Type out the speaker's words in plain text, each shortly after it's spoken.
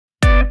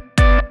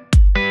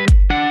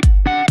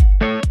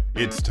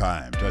It's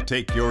time to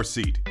take your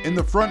seat in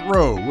the front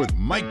row with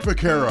Mike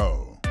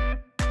Vaccaro.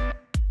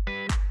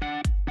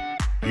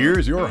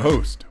 Here's your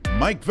host,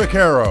 Mike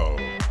Vaccaro.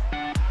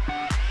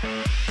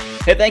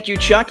 Hey, thank you,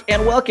 Chuck,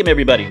 and welcome,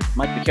 everybody.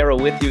 Mike Vaccaro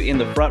with you in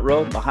the front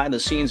row. Behind the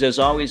scenes, as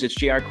always, it's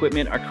JR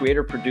Equipment, our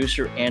creator,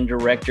 producer, and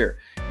director.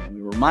 And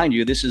we remind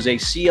you, this is a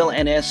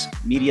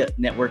CLNS Media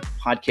Network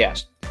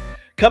podcast.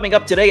 Coming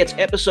up today, it's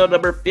episode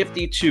number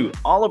 52.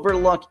 Oliver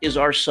Luck is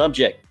our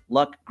subject.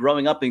 Luck,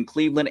 growing up in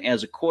Cleveland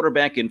as a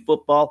quarterback in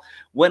football,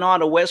 went on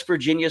to West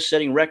Virginia,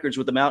 setting records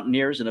with the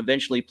Mountaineers, and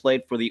eventually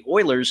played for the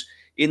Oilers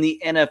in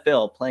the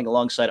NFL, playing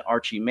alongside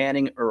Archie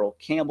Manning, Earl,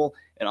 Campbell,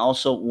 and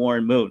also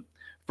Warren Moon.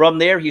 From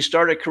there, he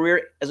started a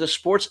career as a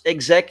sports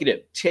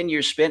executive, 10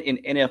 years spent in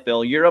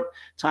NFL Europe,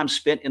 time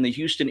spent in the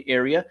Houston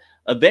area,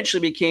 eventually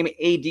became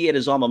AD at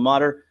his alma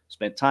mater,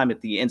 spent time at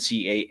the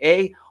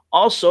NCAA,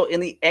 also in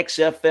the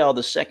XFL,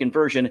 the second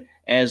version,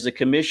 as the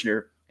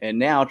commissioner, and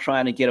now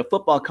trying to get a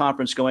football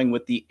conference going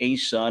with the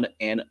ASUN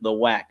and the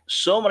WAC.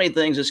 So many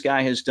things this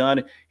guy has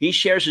done. He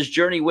shares his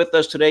journey with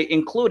us today,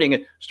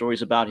 including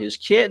stories about his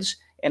kids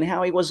and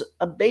how he was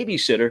a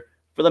babysitter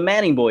for the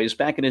Manning boys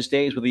back in his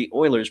days with the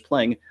Oilers,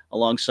 playing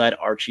alongside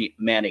Archie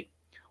Manning.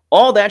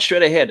 All that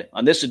straight ahead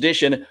on this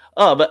edition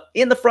of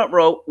In the Front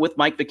Row with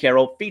Mike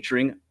Vaccaro,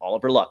 featuring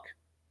Oliver Luck.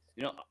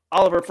 You know,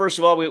 Oliver, first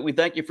of all, we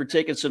thank you for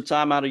taking some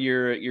time out of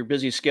your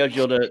busy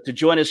schedule to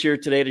join us here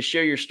today, to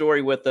share your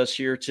story with us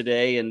here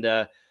today.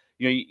 And,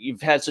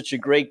 you've had such a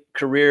great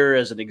career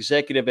as an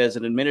executive, as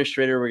an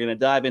administrator. We're going to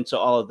dive into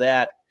all of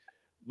that.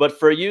 But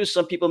for you,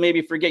 some people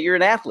maybe forget you're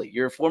an athlete.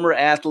 You're a former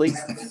athlete,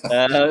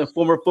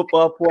 former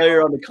football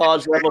player on the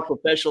college level,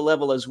 professional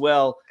level as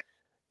well.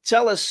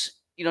 Tell us,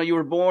 you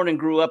were born and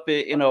grew up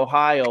in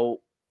Ohio.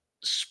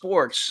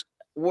 Sports,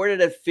 where did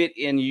it fit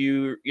in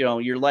your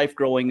life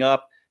growing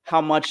up? How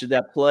much did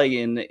that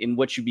play in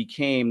what you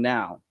became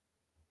now?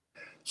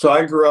 So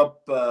I grew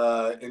up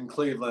in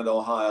Cleveland,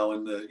 Ohio,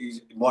 in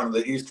one of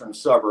the eastern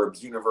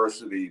suburbs,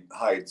 University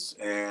Heights,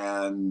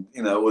 and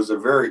it was a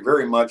very,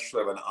 very much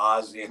sort of an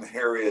Ozzie and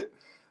Harriet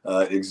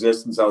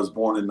existence. I was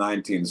born in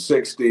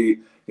 1960.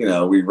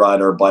 We'd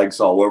ride our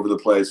bikes all over the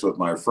place with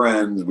my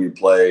friends. We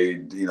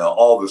played,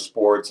 all the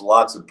sports,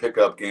 lots of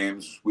pickup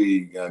games.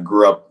 We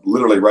grew up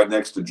literally right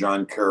next to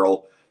John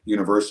Carroll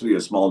University, a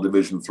small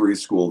Division III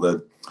school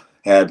that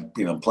had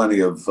plenty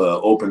of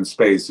open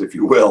space, if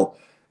you will,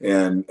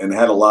 and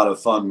had a lot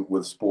of fun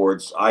with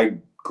sports. I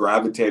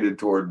gravitated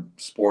toward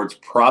sports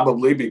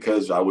probably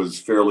because I was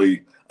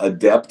fairly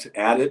adept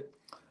at it.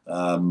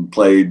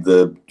 Played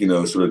the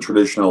sort of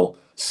traditional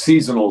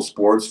seasonal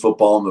sports,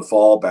 football in the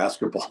fall,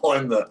 basketball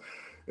in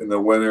the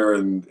winter,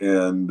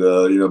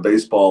 and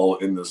baseball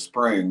in the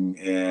spring.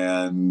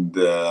 And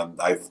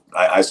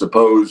I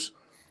suppose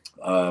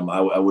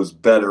I was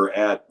better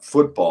at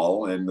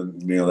football, and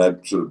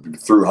that sort of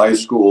through high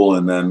school,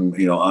 and then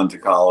on to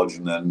college,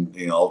 and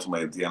then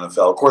ultimately at the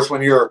NFL. Of course,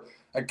 when you're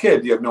a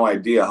kid, you have no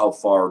idea how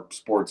far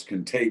sports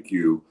can take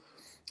you,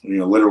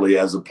 literally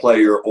as a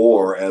player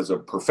or as a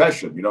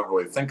profession. You don't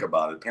really think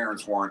about it.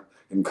 Parents weren't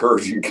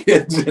encouraging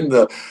kids in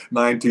the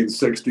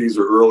 1960s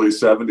or early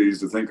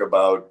 70s to think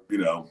about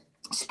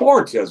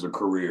sports as a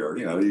career.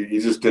 You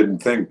just didn't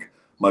think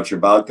much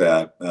about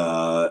that.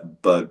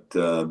 But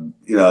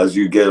as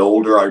you get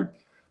older, I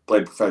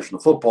played professional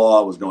football.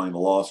 I was going to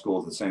law school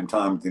at the same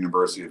time at the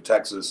University of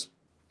Texas,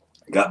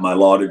 got my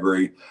law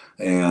degree.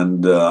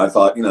 And I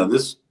thought,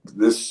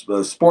 this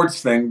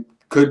sports thing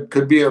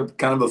could be a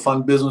kind of a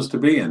fun business to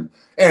be in.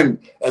 And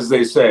as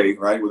they say,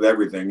 right, with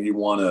everything, you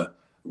want to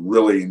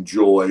really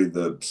enjoy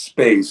the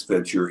space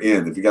that you're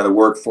in. If you got to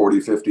work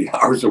 40, 50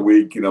 hours a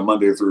week,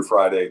 Monday through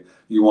Friday,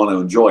 you want to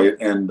enjoy it.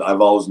 And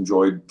I've always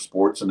enjoyed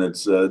sports, and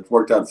it's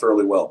worked out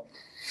fairly well.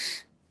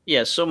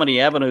 Yeah, so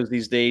many avenues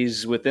these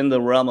days within the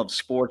realm of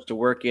sports to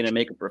work in and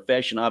make a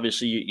profession.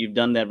 Obviously, you've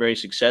done that very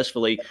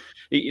successfully.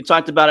 You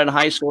talked about it in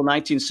high school,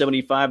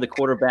 1975, the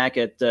quarterback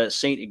at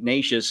St.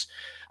 Ignatius.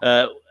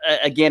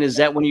 Again, is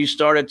that when you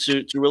started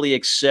to really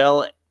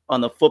excel on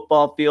the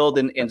football field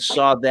and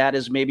saw that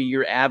as maybe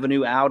your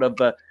avenue out of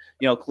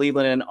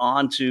Cleveland and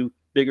on to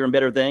bigger and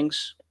better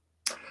things?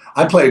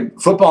 I played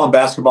football and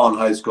basketball in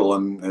high school,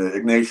 and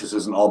Ignatius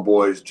is an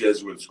all-boys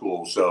Jesuit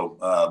school, so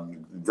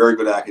very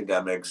good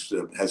academics,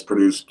 has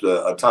produced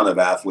a ton of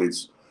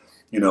athletes,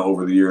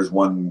 over the years,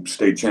 won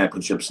state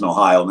championships in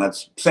Ohio, and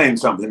that's saying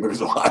something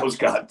because Ohio's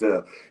got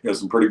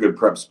some pretty good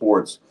prep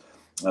sports.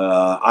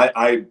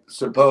 I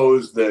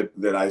suppose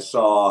that I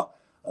saw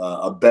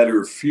a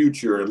better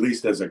future, at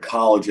least as a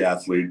college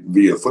athlete,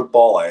 via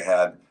football. I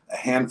had a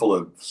handful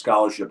of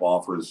scholarship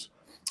offers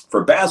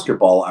for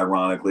basketball,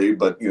 ironically,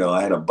 but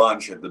I had a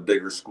bunch at the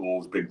bigger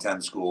schools, Big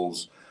Ten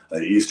schools,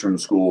 Eastern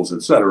schools,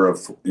 et cetera,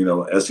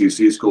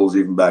 SEC schools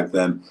even back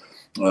then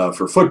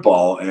for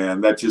football,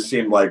 and that just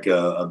seemed like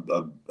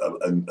a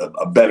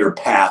better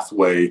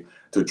pathway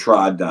to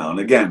trod down.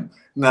 Again,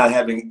 not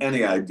having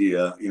any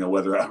idea,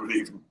 whether I would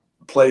even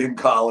play in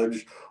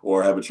college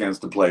or have a chance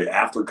to play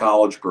after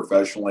college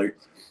professionally.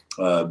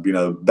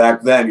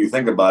 Back then, you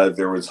think about it,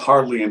 there was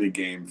hardly any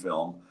game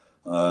film.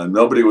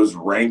 Nobody was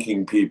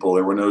ranking people.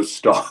 There were no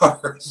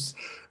stars.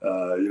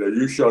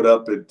 You showed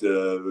up at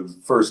the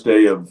first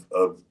day of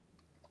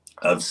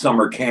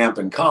summer camp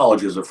in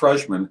college as a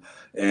freshman,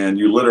 and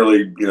you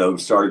literally,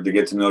 started to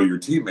get to know your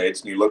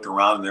teammates, and you looked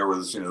around and there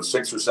was,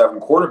 6 or 7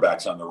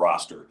 quarterbacks on the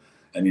roster.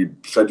 And you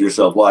said to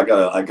yourself, well,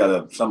 I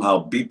gotta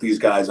somehow beat these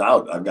guys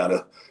out. I've got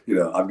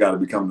to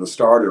become the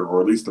starter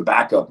or at least the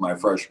backup my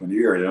freshman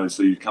year.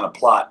 So you kind of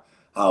plot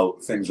how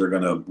things are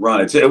going to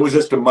run. It was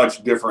just a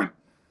much different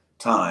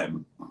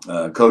time.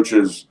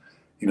 Coaches,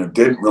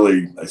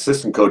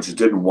 assistant coaches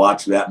didn't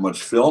watch that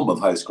much film of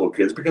high school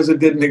kids because it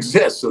didn't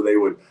exist. So they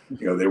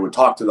would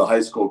talk to the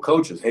high school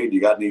coaches. Hey, do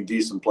you got any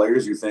decent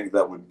players you think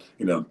that would,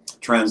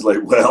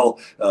 translate well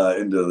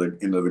into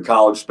the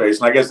college space?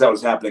 And I guess that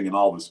was happening in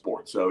all the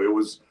sports. So it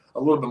was a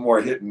little bit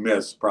more hit and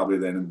miss probably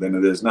than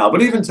it is now.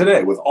 But even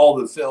today, with all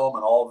the film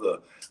and all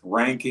the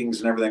rankings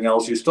and everything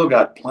else, you still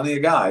got plenty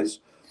of guys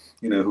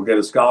who get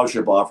a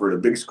scholarship offer at a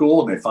big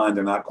school and they find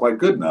they're not quite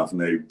good enough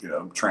and they,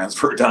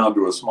 transfer down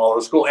to a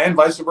smaller school and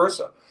vice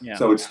versa. Yeah.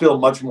 So it's still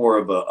much more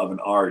of an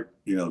art,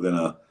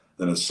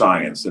 than a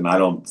science. And I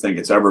don't think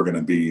it's ever going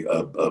to be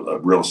a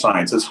real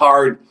science. It's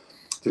hard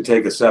to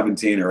take a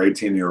 17 or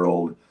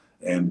 18-year-old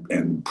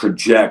and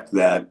project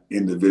that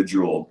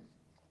individual,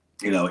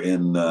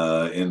 in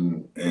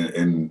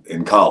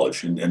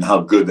college and how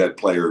good that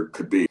player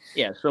could be.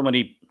 Yeah. So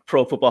many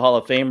Pro Football Hall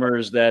of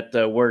Famers that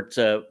worked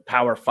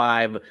Power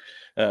 5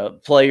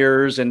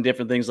 players and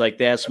different things like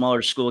that,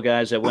 smaller school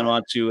guys that went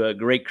on to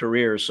great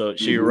careers. So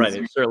you're right.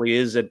 It certainly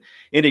is an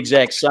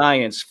inexact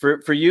science.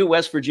 For you,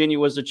 West Virginia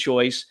was the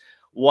choice.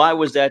 Why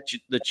was that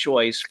the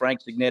choice?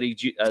 Frank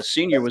Cignetti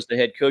Sr. was the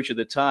head coach at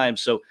the time.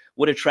 So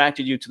what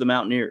attracted you to the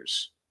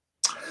Mountaineers?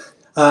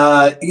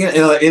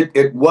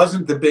 It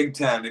wasn't the Big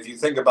Ten. If you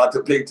think about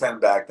the Big Ten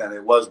back then,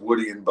 it was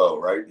Woody and Bo,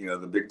 right?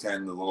 The Big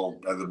Ten,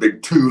 the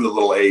Big Two, the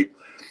little 8.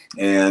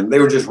 And they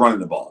were just running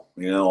the ball.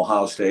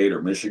 Ohio State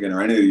or Michigan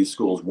or any of these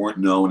schools weren't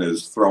known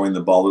as throwing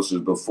the ball. This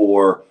was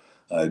before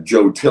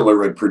Joe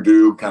Tiller at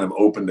Purdue kind of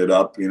opened it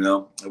up.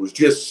 It was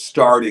just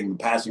starting. The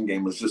passing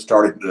game was just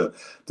starting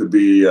to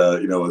be,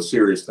 a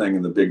serious thing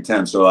in the Big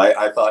Ten. So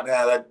I thought,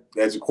 that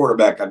as a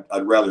quarterback,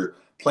 I'd rather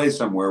play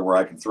somewhere where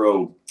I could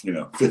throw,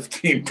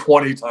 15,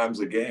 20 times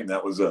a game.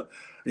 That was a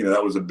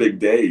big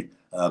day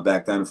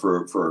back then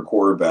for a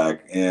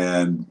quarterback.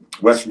 And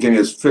West Virginia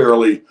is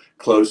fairly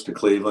close to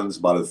Cleveland. It's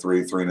about a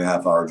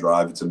 3.5 hour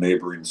drive. It's a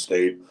neighboring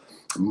state.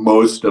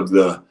 Most of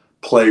the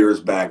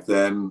players back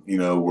then,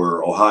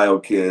 were Ohio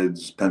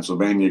kids,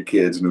 Pennsylvania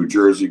kids, New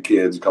Jersey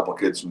kids, a couple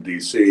kids from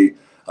DC,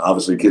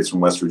 obviously kids from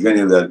West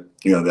Virginia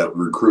that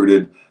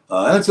recruited.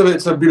 And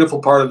it's a beautiful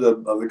part of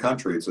the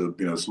country. It's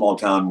a small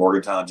town,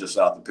 Morgantown, just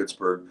south of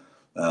Pittsburgh.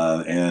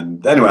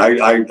 And anyway,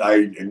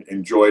 I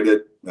enjoyed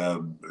it.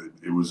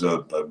 It was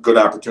a good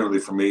opportunity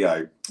for me.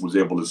 I was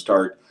able to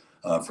start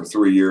for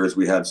 3 years.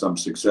 We had some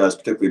success,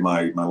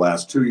 particularly my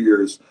last 2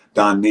 years.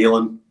 Don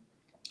Nehlen,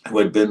 who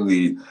had been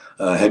the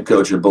head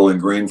coach at Bowling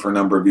Green for a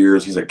number of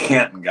years. He's a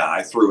Canton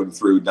guy through and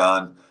through.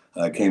 Don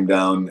came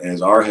down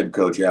as our head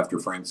coach after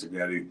Frank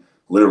Cignetti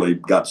literally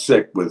got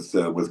sick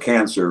with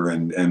cancer,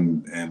 and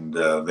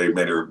they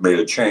made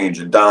a change.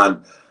 And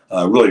Don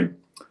really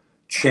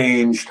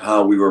changed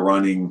how we were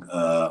running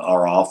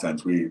our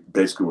offense. We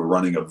basically were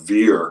running a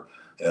veer.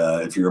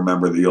 If you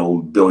remember the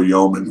old Bill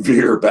Yeoman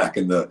veer back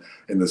in the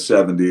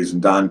 70s,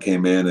 and Don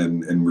came in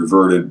and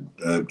reverted,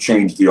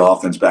 changed the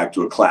offense back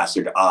to a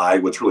classic I,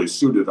 which really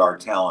suited our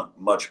talent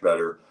much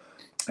better.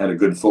 Had a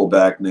good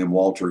fullback named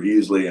Walter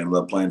Easley, ended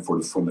up playing for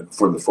the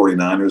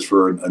 49ers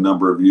for a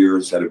number of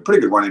years. Had a pretty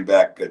good running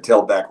back,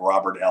 tailback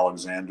Robert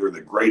Alexander,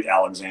 the great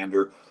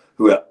Alexander,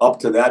 who up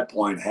to that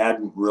point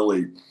hadn't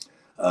really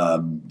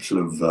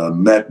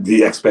met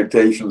the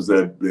expectations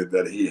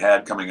that he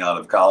had coming out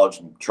of college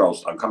in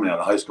Charleston, coming out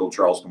of high school,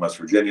 Charleston, West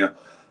Virginia.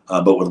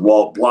 But with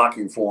Walt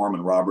blocking for him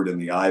and Robert in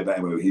the eye,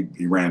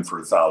 he ran for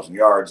 1,000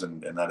 yards,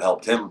 and that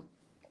helped him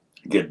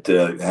get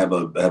have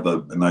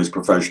a nice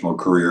professional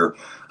career.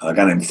 A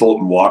guy named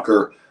Fulton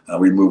Walker.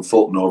 We moved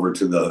Fulton over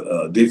to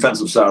the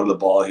defensive side of the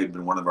ball. He had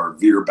been one of our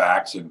veer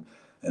backs,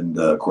 and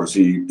of course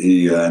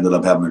he ended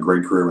up having a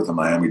great career with the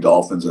Miami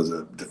Dolphins as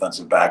a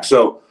defensive back.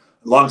 So,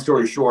 long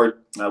story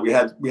short, we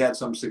had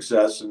some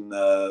success, and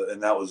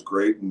that was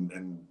great.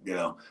 And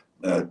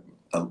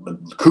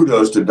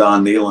kudos to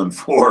Don Nehlen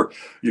for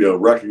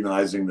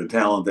recognizing the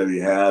talent that he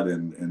had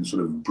and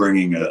sort of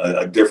bringing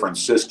a different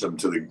system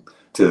to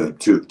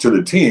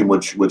the team,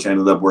 which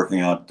ended up working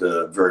out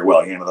very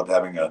well. He ended up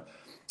having a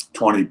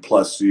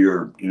 20+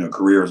 year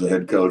career as a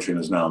head coach and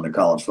is now in the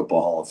College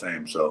Football Hall of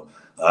Fame. So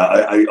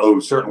I owe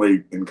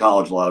certainly in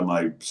college a lot of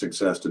my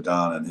success to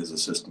Don and his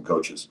assistant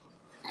coaches.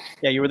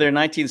 Yeah, you were there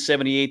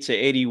 1978 to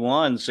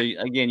 81. So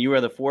again, you were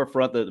at the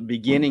forefront, the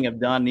beginning of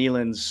Don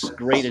Nehlen's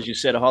great, as you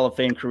said, a Hall of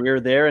Fame career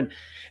there.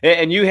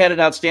 And you had an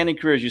outstanding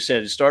career, as you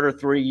said. You started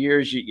 3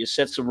 years, you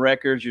set some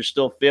records. You're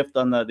still 5th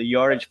on the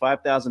yardage,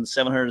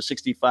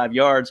 5,765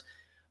 yards.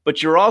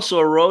 But you're also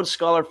a Rhodes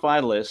Scholar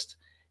finalist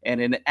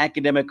and an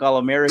academic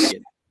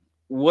All-American.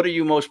 What are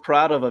you most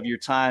proud of your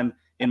time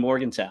in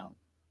Morgantown?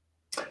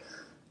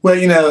 Well,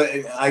 you know,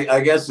 I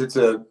guess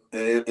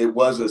it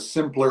was a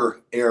simpler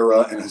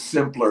era and a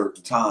simpler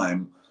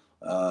time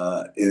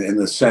in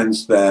the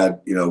sense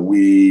that, you know,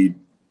 we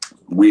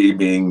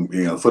being,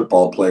 you know,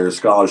 football players,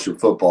 scholarship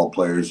football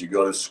players, you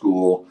go to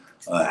school.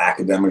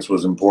 Academics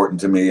was important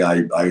to me.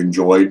 I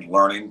enjoyed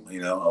learning. You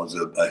know, I was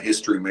a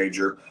history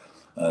major.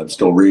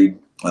 Still read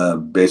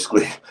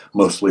basically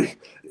mostly,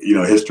 you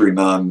know, history,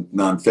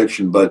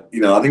 nonfiction. But,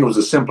 you know, I think it was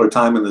a simpler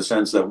time in the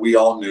sense that we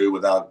all knew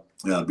without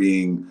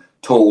being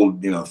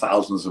told, you know,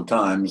 thousands of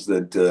times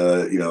that,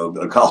 you know,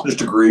 a college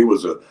degree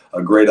was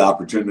a great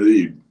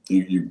opportunity.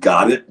 You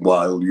got it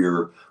while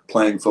you're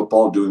playing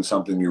football, doing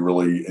something you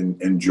really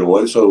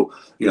enjoy. So,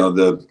 you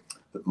know,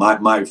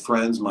 my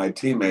friends, my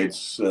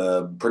teammates,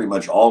 pretty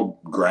much all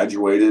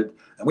graduated.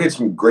 And we had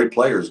some great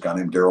players, a guy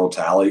named Darryl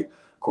Talley,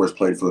 of course,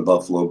 played for the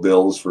Buffalo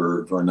Bills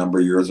for a number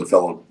of years, a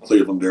fellow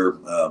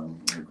Clevelander.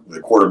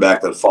 The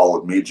quarterback that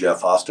followed me,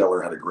 Jeff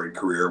Hosteller, had a great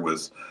career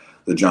with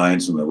the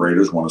Giants and the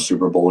Raiders, won a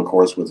Super Bowl, of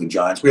course, with the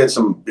Giants. We had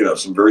some, you know,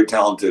 some very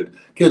talented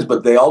kids,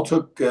 but they all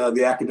took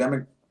the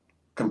academic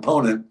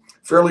component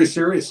fairly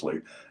seriously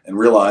and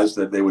realized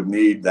that they would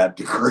need that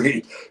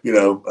degree, you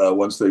know,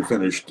 once they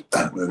finished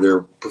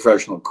their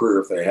professional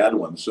career if they had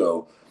one.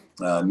 So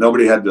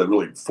nobody had to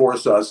really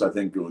force us. I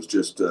think it was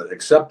just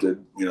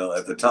accepted, you know,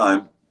 at the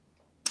time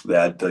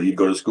that you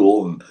go to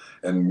school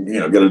and, you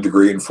know, get a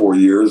degree in 4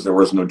 years. There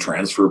was no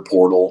transfer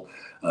portal.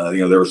 You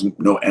know, there was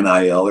no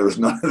NIL. There was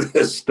none of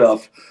this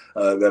stuff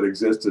that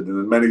existed. And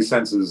in many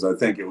senses, I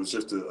think it was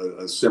just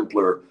a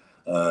simpler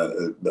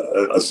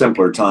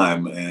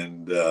time.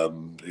 And,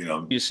 you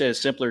know, you said a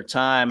simpler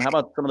time. How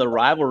about some of the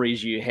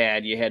rivalries you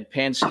had? You had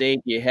Penn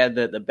State. You had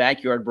the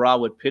backyard brawl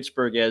with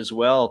Pittsburgh as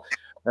well.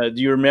 Do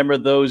you remember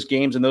those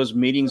games and those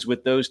meetings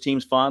with those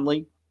teams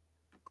fondly?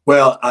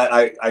 Well,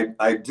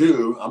 I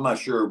do. I'm not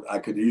sure I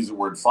could use the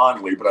word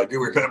fondly, but I do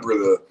remember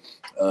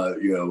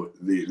you know,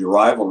 the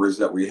rivalries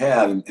that we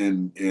had,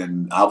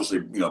 and obviously,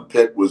 you know,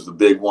 Pitt was the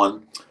big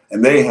one,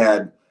 and they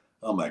had,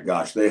 oh my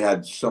gosh, they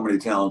had so many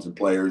talented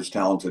players,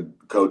 talented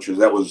coaches.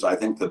 That was, I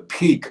think, the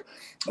peak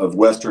of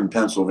Western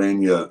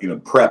Pennsylvania, you know,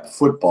 prep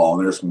football,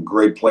 and there's some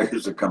great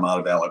players that come out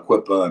of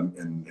Aliquippa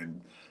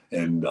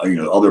and you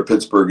know, other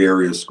Pittsburgh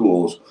area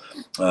schools.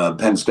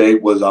 Penn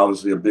State was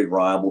obviously a big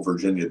rival.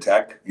 Virginia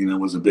Tech, you know,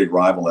 was a big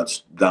rival.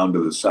 That's down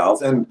to the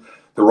south. And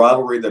the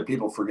rivalry that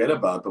people forget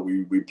about, but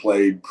we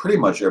played pretty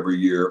much every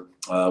year,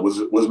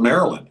 was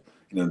Maryland.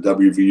 You know,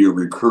 WVU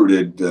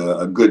recruited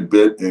a good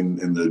bit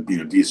in the, you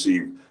know,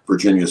 DC,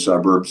 Virginia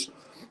suburbs.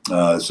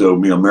 So,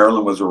 you know,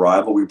 Maryland was a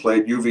rival. We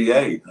played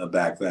UVA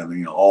back then.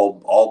 You know,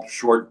 all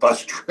short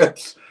bus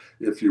trips,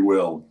 if you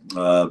will.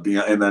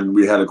 And then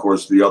we had, of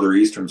course, the other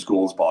Eastern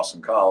schools,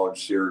 Boston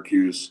College,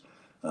 Syracuse.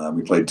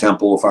 We played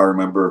Temple, if I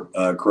remember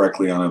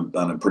correctly, on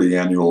a pretty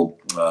annual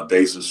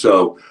basis.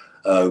 So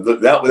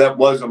that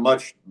was a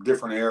much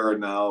different era.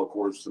 Now, of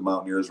course, the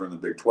Mountaineers are in the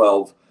Big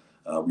 12.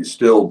 We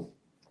still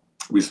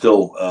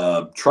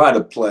try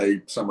to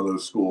play some of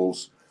those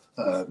schools.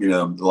 You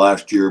know, the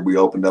last year we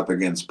opened up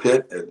against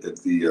Pitt at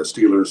the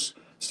Steelers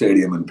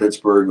Stadium in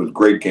Pittsburgh. It was a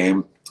great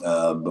game.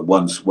 The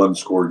one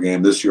score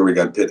game. This year we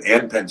got Pitt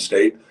and Penn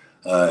State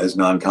as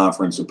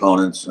non-conference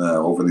opponents.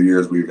 Over the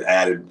years we've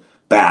added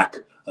back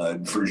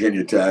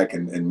Virginia Tech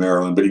and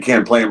Maryland, but you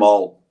can't play them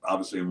all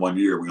obviously in 1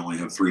 year. We only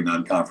have 3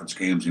 non-conference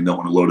games. You don't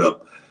want to load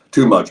up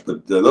too much,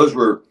 but those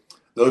were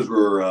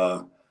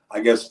I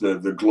guess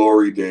the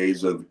glory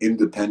days of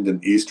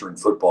independent Eastern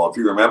football. If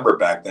you remember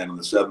back then in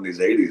the 70s,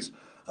 80s,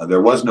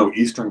 there was no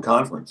Eastern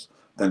Conference.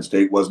 Penn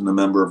State wasn't a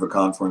member of a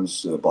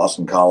conference.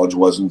 Boston College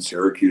wasn't.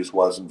 Syracuse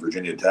wasn't.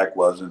 Virginia Tech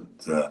wasn't.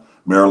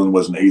 Maryland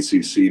was an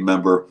ACC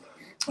member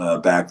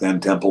back then.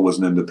 Temple was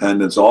an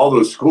independent. So all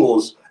those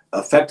schools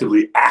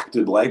effectively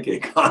acted like a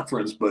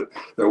conference, but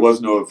there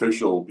was no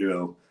official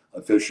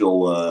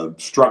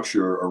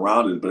structure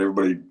around it. But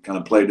everybody kind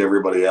of played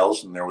everybody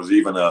else, and there was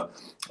even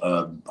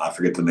I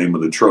forget the name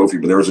of the trophy,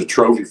 but there was a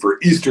trophy for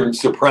Eastern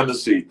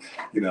supremacy,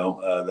 you know,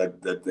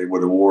 that they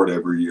would award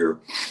every year.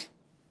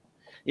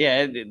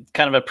 Yeah,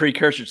 kind of a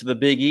precursor to the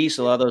Big East.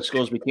 A lot of those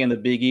schools became the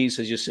Big East.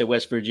 As you said,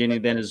 West Virginia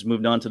then has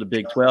moved on to the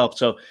Big 12.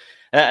 So,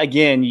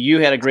 again, you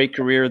had a great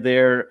career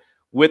there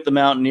with the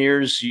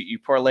Mountaineers. You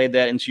parlayed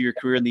that into your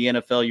career in the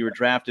NFL. You were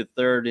drafted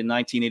third in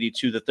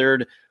 1982, the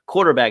third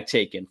quarterback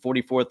taken,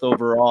 44th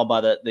overall by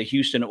the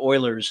Houston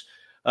Oilers.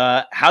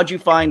 How'd you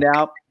find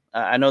out?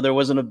 I know there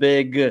wasn't a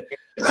big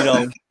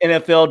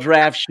NFL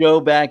draft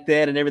show back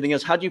then and everything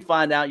else. How'd you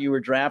find out you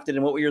were drafted,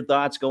 and what were your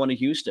thoughts going to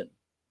Houston?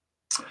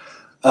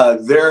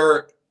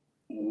 There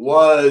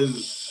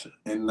was,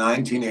 in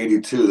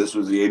 1982, this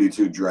was the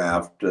 82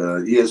 draft,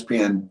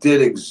 ESPN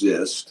did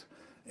exist.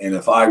 And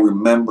if I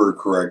remember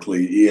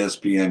correctly,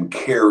 ESPN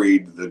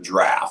carried the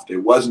draft. It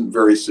wasn't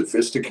very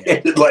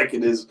sophisticated like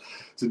it is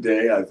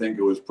today. I think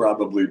it was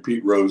probably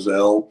Pete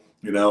Rozelle,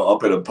 you know,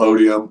 up at a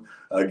podium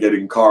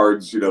getting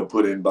cards, you know,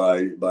 put in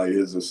by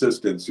his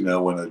assistants, you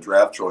know, when a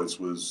draft choice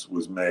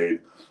was made.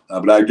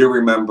 But I do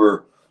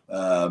remember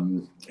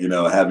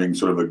having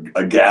sort of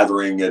a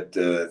gathering at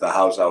the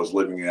house I was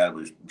living at. I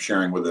was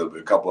sharing with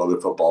a couple other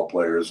football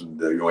players, and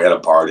we had a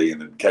party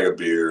and a keg of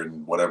beer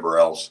and whatever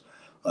else.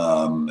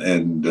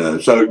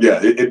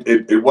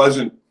 It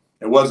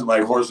wasn't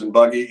like horse and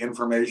buggy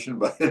information,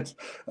 but it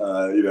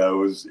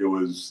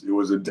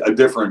was a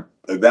different.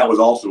 That was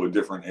also a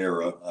different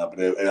era. But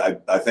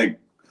I think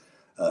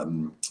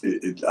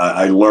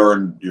I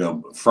learned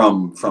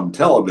from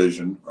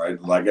television,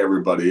 right, like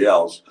everybody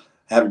else.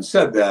 Having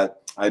said that,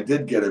 I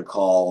did get a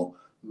call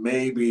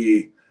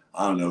maybe,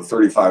 I don't know,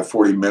 35,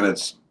 40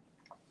 minutes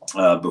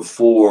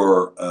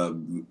before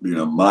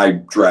my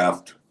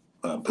draft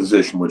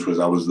position, which was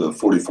I was the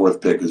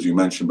 44th pick, as you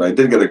mentioned. But I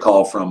did get a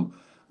call from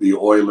the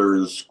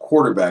Oilers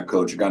quarterback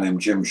coach, a guy named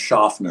Jim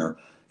Schaffner,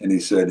 and he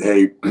said,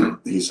 "Hey,"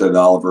 he said,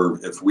 "Oliver,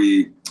 if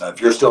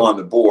you're still on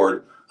the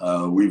board,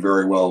 we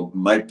very well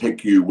might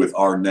pick you with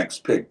our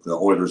next pick, the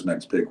Oilers'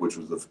 next pick, which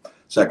was the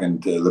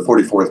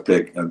 44th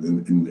pick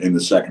in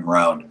the second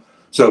round."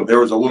 So there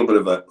was a little bit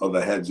of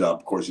a heads up.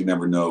 Of course, you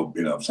never know,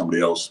 if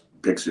somebody else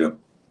picks you.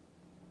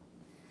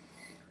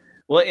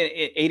 Well,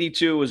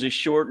 82 was a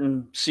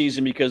shortened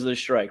season because of the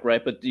strike,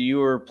 right? But you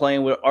were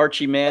playing with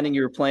Archie Manning,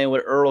 you were playing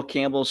with Earl,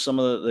 Campbell, some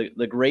of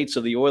the greats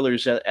of the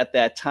Oilers at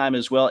that time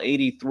as well.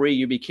 83,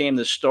 you became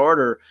the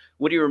starter.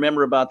 What do you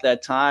remember about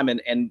that time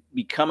and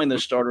becoming the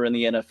starter in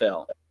the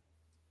NFL?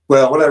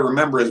 Well, what I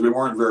remember is we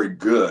weren't very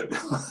good,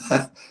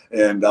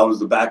 and I was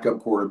the backup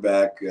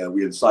quarterback.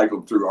 We had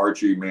cycled through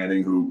Archie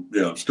Manning, who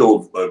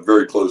still a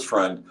very close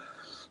friend,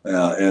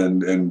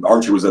 and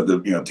Archie was at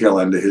the tail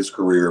end of his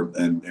career,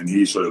 and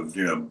he sort of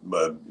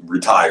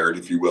retired,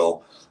 if you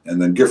will.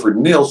 And then Gifford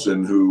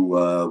Nielsen, who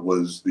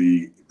was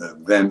the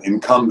then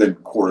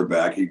incumbent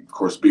quarterback. He, of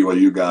course,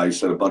 BYU guy. He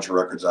set a bunch of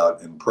records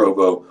out in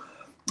Provo.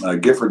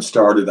 Gifford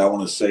started, I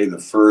want to say, the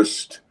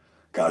first,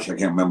 I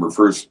can't remember,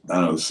 I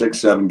don't know,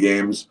 6-7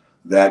 games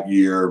that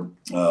year.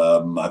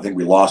 I think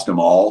we lost them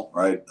all,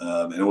 right?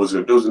 And it was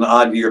an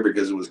odd year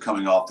because it was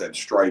coming off that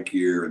strike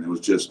year, and it was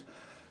just,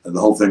 the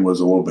whole thing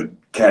was a little bit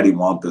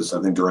cattywampus.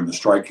 I think during the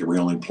strike year, we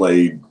only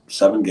played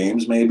 7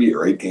 games maybe,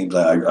 or 8 games.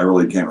 I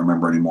really can't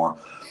remember anymore.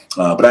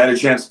 But I had a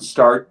chance to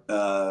start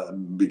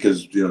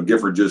because,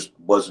 Gifford just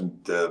wasn't,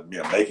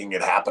 making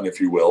it happen,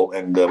 if you will.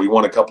 And we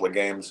won a couple of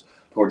games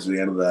towards the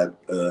end of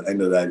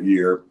that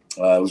year.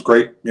 It was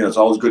great. It's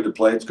always good to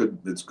play. It's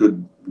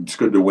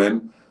good to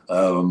win.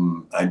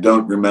 I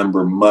don't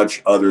remember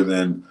much other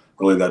than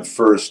really that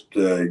first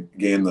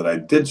game that I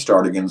did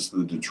start against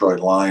the Detroit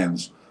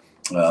Lions,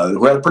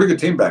 who had a pretty good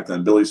team back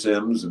then, Billy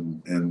Sims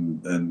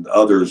and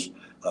others,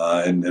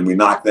 and we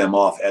knocked them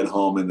off at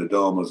home in the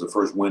Dome. It was the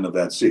first win of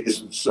that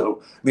season.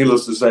 So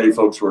needless to say,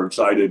 folks were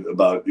excited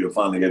about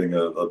finally getting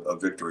a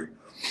victory.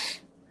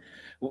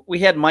 We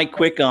had Mike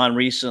Quick on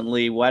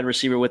recently, wide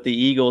receiver with the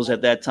Eagles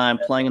at that time,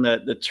 playing in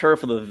the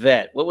turf of the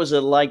Vet. What was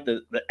it like,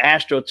 the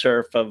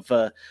AstroTurf of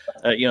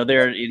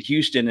there in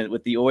Houston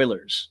with the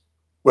Oilers?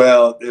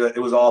 Well, it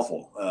was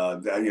awful. I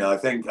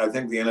think the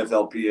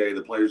NFLPA,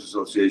 the Players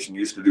Association,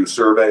 used to do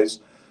surveys,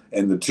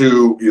 and the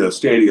two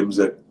stadiums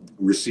that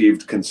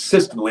received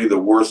consistently the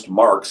worst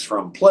marks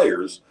from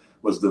players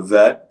was the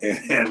Vet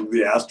and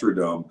the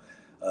Astrodome.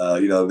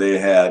 They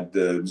had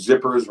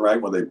zippers,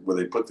 right, where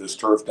they put this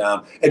turf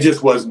down. It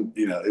just wasn't,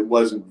 it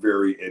wasn't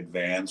very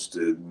advanced.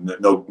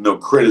 No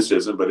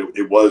criticism, but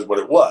it was what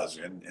it was.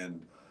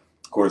 And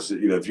of course,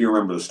 if you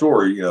remember the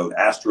story,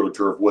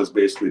 AstroTurf was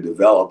basically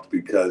developed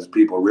because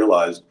people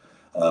realized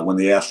when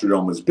the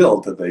Astrodome was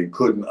built that they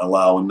couldn't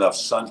allow enough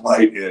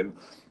sunlight in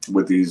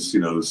with these,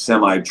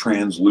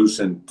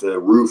 semi-translucent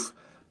roof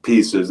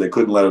pieces. They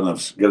couldn't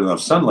get enough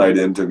sunlight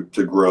in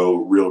to grow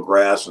real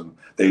grass, and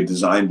they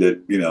designed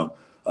it,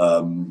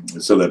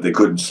 so that they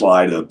couldn't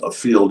slide a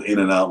field in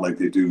and out like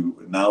they do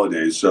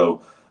nowadays.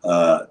 So,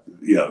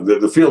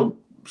 the field,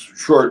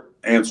 short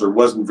answer,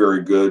 wasn't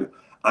very good.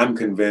 I'm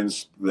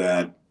convinced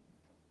that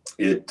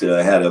it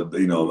had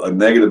a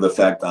negative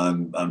effect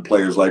on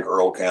players like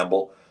Earl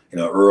Campbell.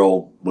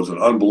 Earl was an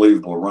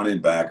unbelievable running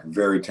back,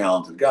 very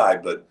talented guy,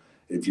 but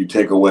if you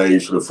take away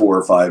sort of 4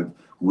 or 5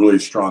 really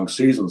strong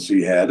seasons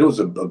he had, it was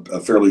a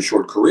fairly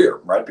short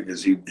career, right?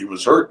 Because he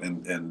was hurt,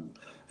 and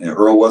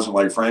Earl wasn't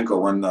like Franco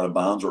running out of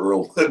bounds.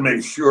 Earl would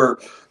make sure,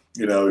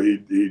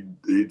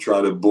 he'd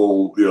try to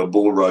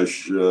bull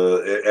rush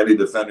any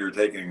defender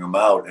taking him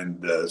out,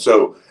 and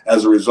so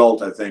as a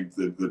result, I think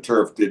the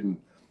turf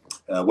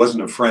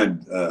wasn't a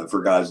friend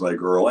for guys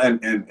like Earl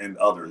and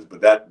others.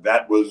 But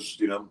that was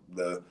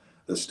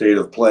the state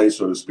of play,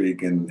 so to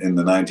speak, in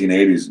the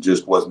 1980s. It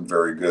just wasn't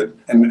very good,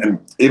 and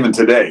even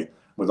today,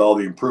 with all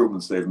the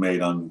improvements they've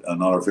made on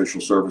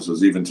artificial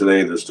surfaces, even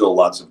today there's still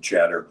lots of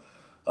chatter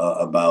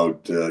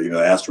about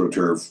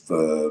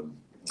AstroTurf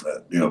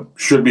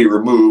should be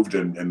removed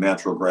and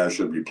natural grass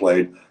should be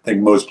played. I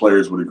think most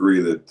players would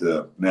agree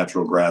that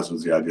natural grass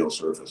is the ideal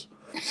surface.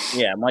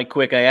 Yeah, Mike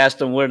Quick, I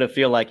asked him what did it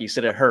feel like. He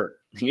said it hurt.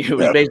 It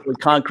was basically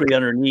concrete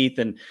underneath,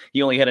 and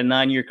he only had a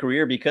 9-year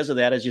career because of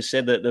that. As you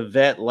said, the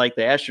Vet, like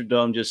the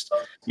Astrodome, just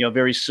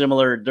very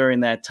similar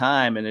during that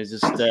time, and it's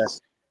just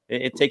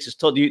it takes its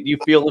toll. Do you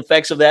feel the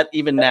effects of that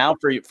even now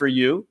for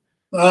you?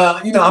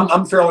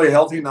 I'm fairly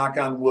healthy, knock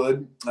on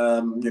wood.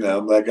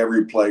 Like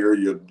every player,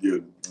 you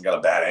got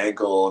a bad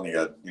ankle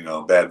and you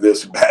got, bad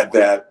this, bad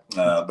that.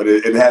 But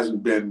it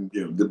hasn't been,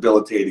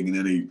 debilitating in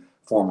any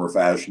form or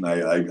fashion.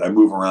 I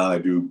move around. I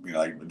do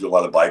a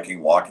lot of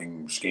biking,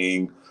 walking,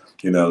 skiing,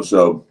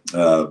 so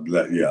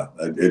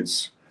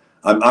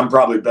I'm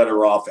probably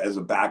better off as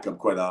a backup,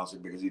 quite honestly,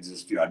 because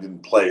I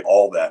didn't play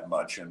all that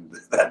much, and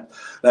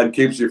that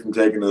keeps you from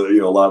taking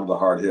a lot of the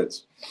hard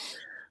hits.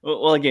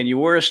 Well, again, you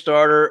were a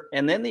starter,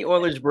 and then the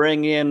Oilers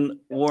bring in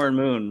Warren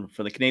Moon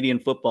for the Canadian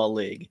Football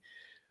League.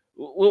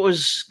 What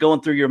was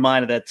going through your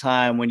mind at that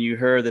time when you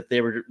heard that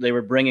they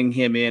were bringing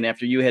him in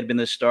after you had been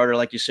the starter?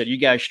 Like you said, you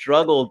guys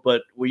struggled,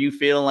 but were you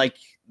feeling like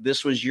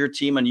this was your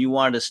team and you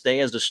wanted to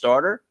stay as the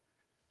starter?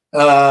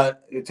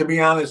 To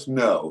be honest,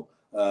 no.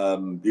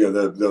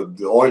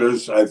 The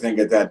Oilers, I think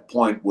at that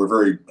point, were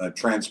very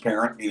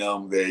transparent.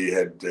 They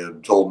had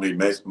told me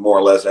more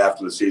or less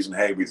after the season,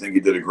 "Hey, we think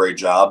you did a great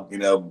job.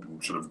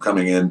 Sort of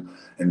coming in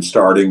and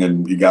starting,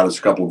 and you got us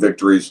a couple of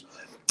victories.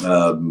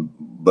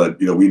 But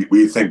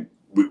we think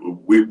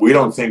we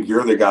don't think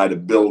you're the guy to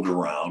build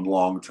around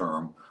long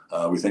term.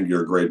 We think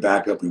you're a great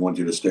backup. We want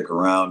you to stick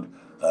around."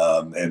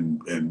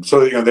 And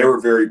so they were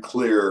very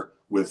clear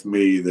with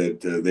me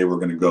that they were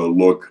going to go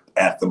look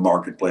at the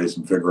marketplace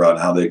and figure out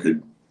how they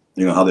could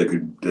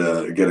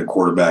get a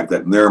quarterback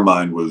that in their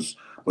mind was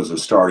a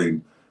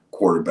starting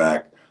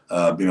quarterback.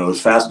 It was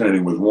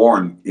fascinating with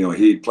Warren.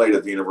 He played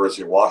at the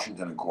University of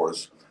Washington, of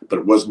course,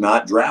 but was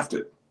not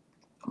drafted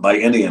by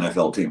any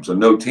NFL team. So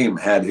no team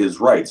had his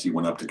rights. He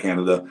went up to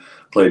Canada,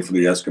 played for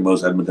the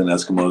Edmonton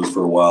Eskimos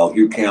for a while.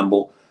 Hugh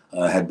Campbell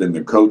had been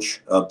the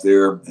coach up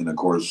there. And of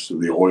course,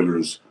 the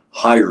Oilers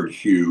hired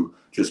Hugh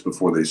just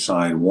before they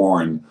signed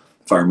Warren,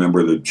 if I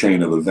remember the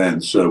chain of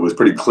events. So it was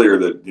pretty clear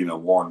that,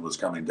 Warren was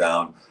coming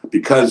down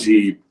because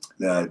he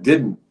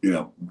didn't,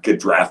 get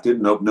drafted.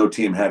 No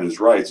team had his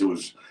rights. He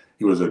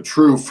was a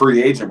true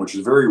free agent, which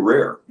is very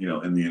rare,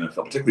 in the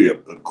NFL, particularly a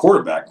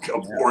quarterback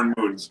of Warren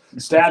Moon's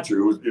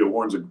stature.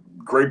 Warren's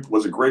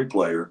was a great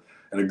player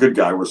and a good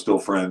guy. We're still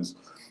friends.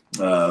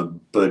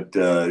 But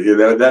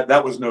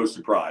that was no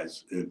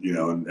surprise,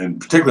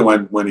 and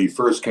particularly when he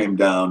first came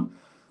down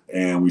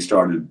and we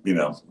started,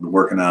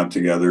 working out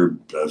together,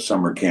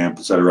 summer camp,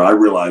 et cetera. I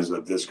realized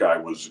that this guy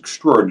was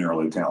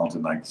extraordinarily talented.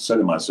 And I said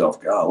to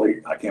myself, golly,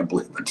 I can't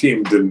believe the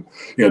team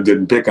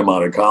didn't pick him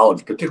out of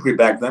college, particularly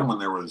back then when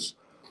there was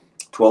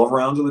 12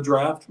 rounds of the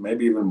draft,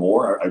 maybe even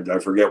more. I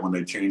forget when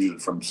they changed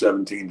it from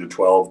 17 to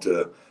 12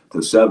 to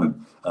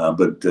 7.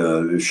 But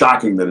it's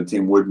shocking that a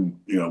team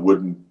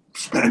wouldn't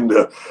spend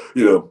a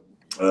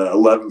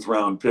 11th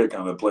round pick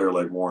on a player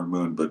like Warren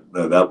Moon. But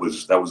that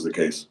was the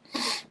case.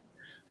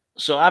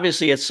 So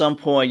obviously, at some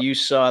point, you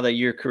saw that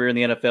your career in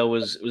the NFL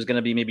was going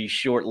to be maybe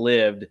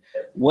short-lived.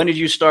 When did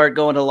you start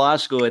going to law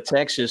school at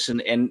Texas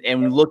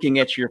and looking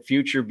at your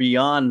future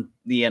beyond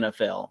the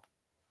NFL?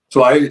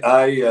 So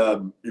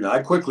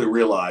I quickly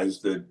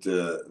realized that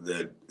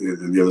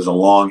there was a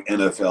long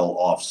NFL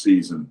off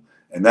season,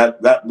 and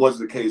that was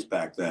the case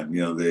back then.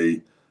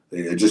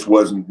 It just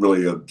wasn't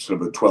really a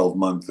sort of a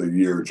 12-month a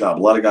year job.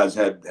 A lot of guys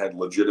had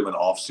legitimate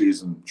off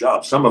season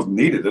jobs. Some of them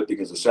needed it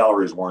because the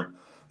salaries weren't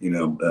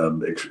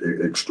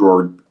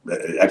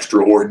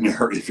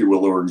extraordinary, if you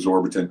will, or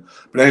exorbitant.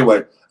 But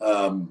anyway,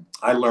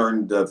 I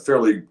learned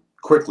fairly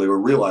quickly, or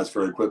realized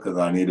fairly quickly,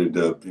 that I needed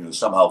to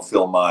somehow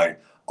fill my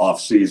off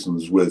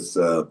seasons with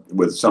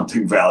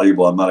something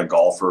valuable. I'm not a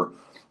golfer,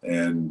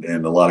 and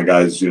a lot of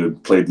guys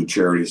played the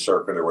charity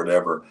circuit or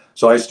whatever.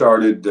 So I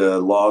started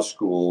law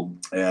school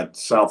at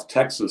South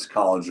Texas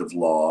College of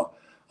Law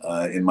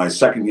in my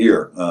second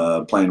year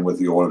playing with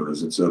the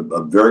Oilers. It's a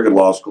very good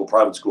law school,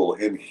 private school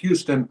in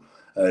Houston.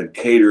 It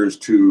caters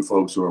to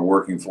folks who are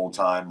working full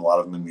time, a lot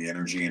of them in the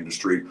energy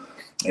industry,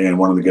 and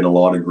wanted to get a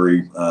law degree,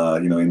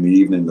 in the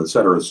evening, et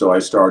cetera. So I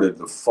started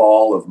the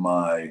fall of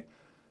my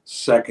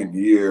second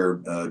year,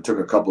 took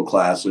a couple of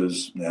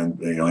classes, and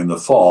in the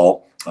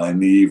fall, in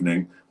the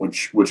evening,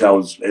 which I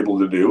was able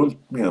to do.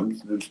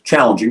 It's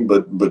challenging,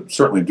 but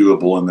certainly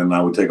doable. And then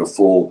I would take a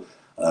full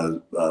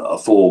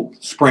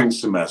spring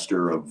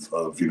semester of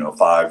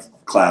 5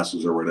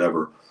 classes or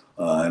whatever,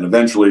 and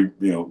eventually,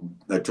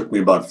 that took me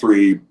about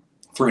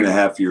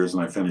 3.5 years,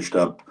 and I finished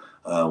up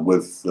at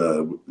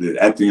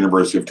the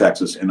University of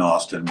Texas in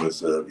Austin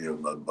with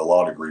a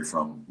law degree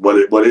from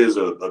what is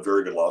a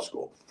very good law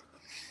school.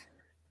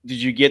 Did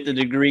you get the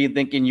degree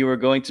thinking you were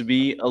going to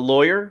be a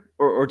lawyer,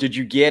 or did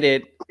you get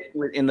it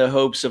in the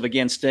hopes of,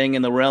 again, staying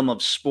in the realm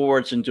of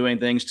sports and doing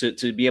things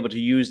to be able to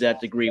use that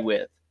degree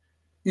with?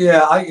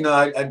 Yeah,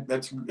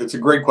 it's a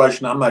great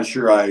question. I'm not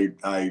sure I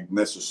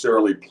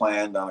necessarily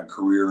planned on a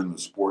career in the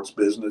sports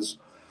business.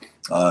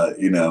 I'd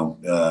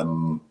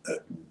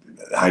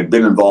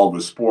been involved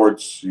with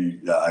sports.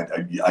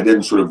 I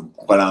didn't sort of,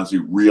 quite honestly,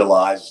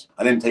 realize,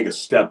 I didn't take a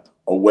step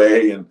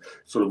away and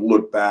sort of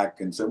look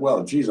back and say,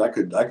 well, geez, I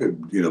could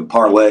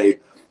parlay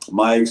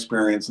my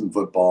experience in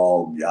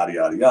football, yada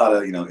yada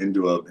yada,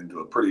 into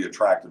a pretty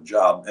attractive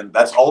job, and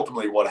that's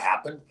ultimately what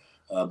happened.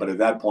 But at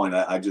that point,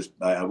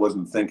 I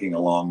wasn't thinking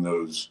along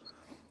those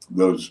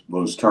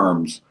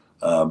terms.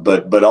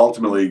 But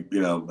ultimately,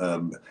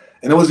 and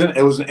it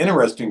was an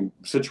interesting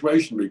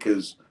situation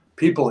because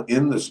people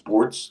in the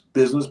sports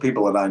business,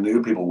 people that I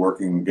knew, people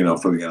working,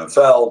 for the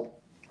NFL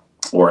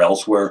or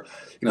elsewhere,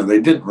 they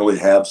didn't really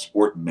have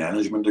sport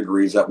management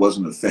degrees. That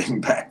wasn't a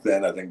thing back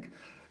then. I think,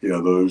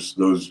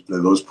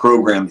 those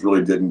programs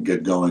really didn't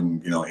get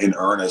going, in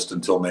earnest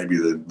until maybe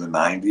the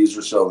 90s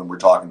or so. And we're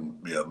talking,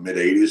 mid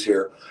 80s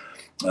here.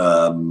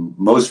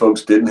 Most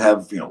folks didn't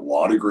have,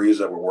 law degrees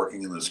that were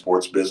working in the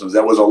sports business.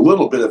 That was a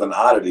little bit of an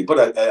oddity,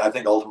 but I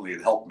think ultimately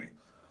it helped me.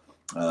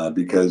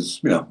 Because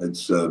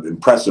it's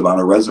impressive on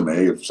a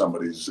resume if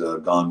somebody's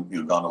gone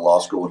to law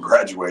school and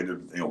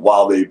graduated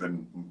while they've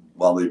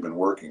been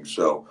working.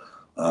 So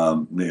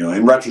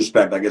in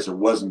retrospect, I guess it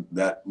wasn't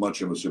that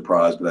much of a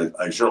surprise, but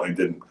I certainly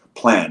didn't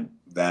plan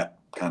that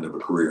kind of a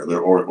career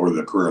or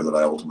the career that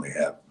I ultimately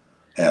had.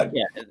 Yeah,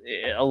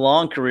 a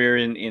long career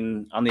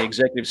in on the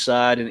executive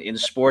side in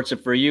sports,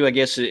 and for you, I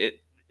guess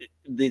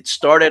it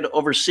started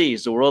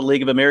overseas, the World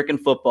League of American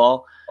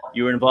Football.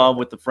 You were involved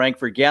with the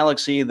Frankfurt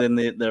Galaxy, then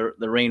the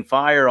Rain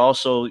Fire.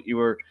 Also, you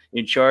were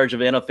in charge of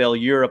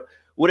NFL Europe.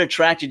 What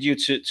attracted you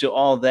to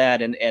all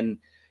that, and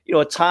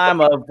a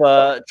time of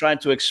trying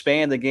to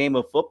expand the game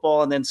of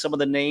football, and then some of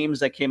the names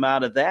that came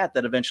out of that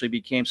eventually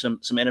became some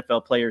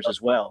NFL players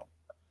as well.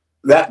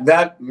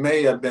 That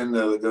may have been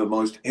the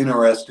most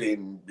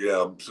interesting,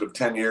 sort of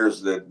 10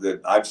 years that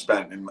I've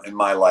spent in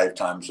my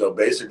lifetime. So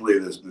basically,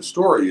 the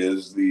story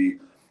is the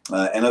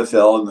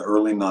NFL in the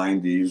early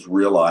 90s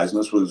realized,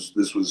 and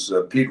this was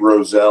Pete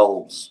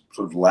Rozell's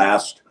sort of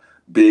last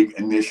big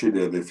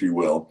initiative, if you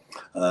will.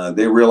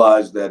 They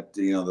realized that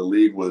the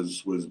league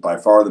was by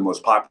far the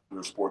most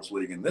popular sports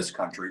league in this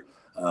country,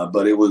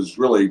 but it was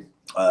really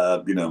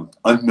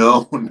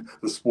unknown.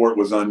 The sport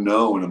was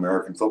unknown,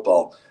 American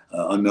football,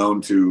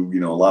 unknown to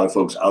a lot of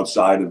folks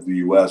outside of the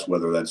U.S.,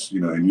 whether that's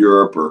in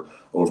Europe or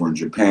over in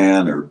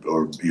Japan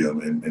or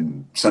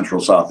in Central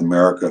South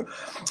America.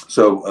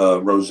 So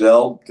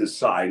Rozell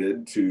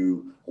decided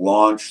to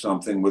launch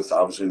something with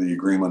obviously the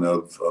agreement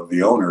of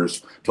the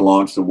owners to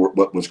launch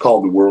what was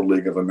called the World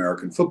League of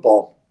American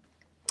Football.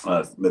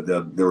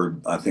 There were,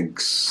 I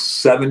think,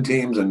 7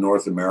 teams in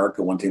North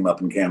America, 1 team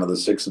up in Canada,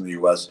 6 in the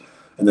U.S.,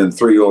 and then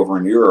 3 over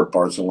in Europe: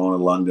 Barcelona,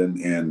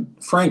 London, and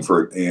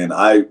Frankfurt. And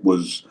I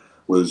was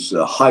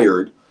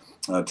hired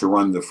to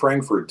run the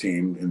Frankfurt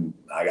team, and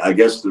I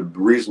guess the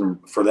reason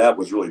for that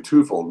was really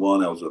twofold.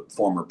 One, I was a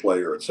former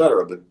player, et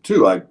cetera, but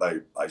 2,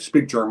 I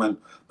speak German.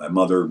 My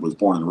mother was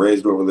born and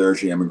raised over there.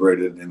 She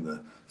immigrated in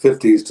the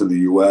 50s to the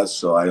U.S.,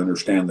 so I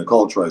understand the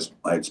culture.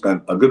 I had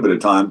spent a good bit of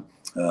time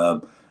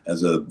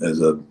as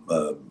a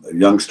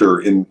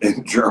youngster in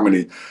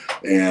Germany,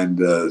 and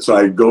so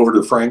I go over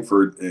to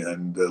Frankfurt,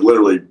 and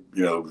literally,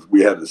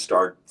 we had to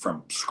start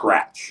from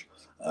scratch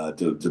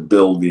to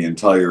build the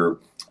entire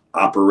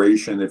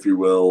operation, if you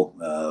will.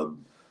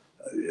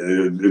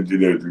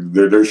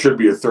 There should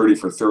be a 30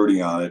 for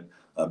 30 on it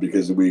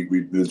because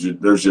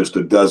there's just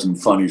a dozen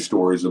funny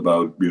stories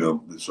about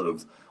sort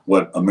of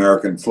what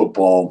American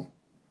football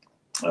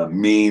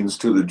means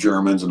to the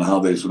Germans and how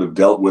they sort of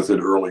dealt with it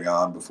early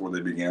on before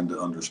they began to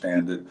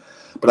understand it.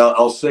 But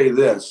I'll say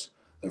this: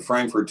 the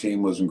Frankfurt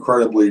team was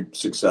incredibly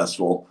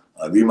successful.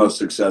 The most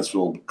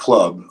successful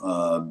club,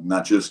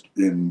 not just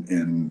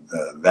in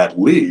that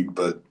league,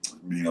 but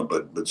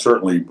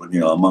certainly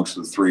amongst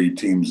the 3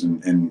 teams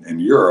in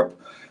Europe.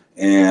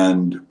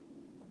 And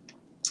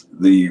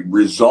the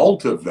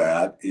result of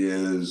that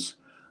is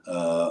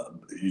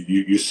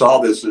you saw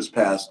this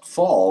past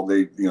fall.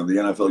 The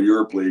NFL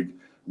Europe League,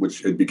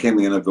 which it became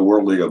the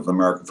World League of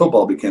American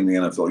Football, became the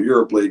NFL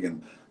Europe League,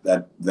 and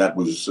that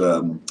was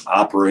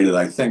operated,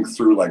 I think,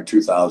 through like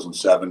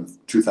 2007,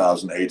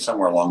 2008,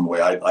 somewhere along the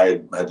way.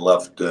 I had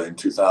left in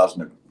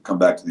 2000 to come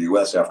back to the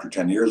U.S. after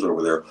 10 years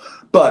over there.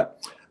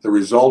 But the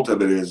result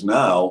of it is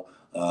now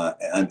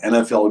an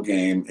NFL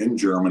game in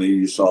Germany.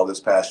 You saw this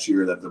past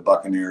year that the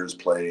Buccaneers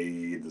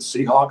played the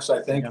Seahawks,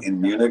 I think,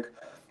 in Munich.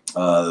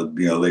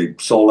 They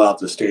sold out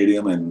the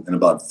stadium in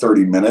about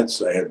 30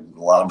 minutes. I had a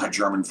lot of my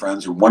German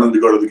friends who wanted to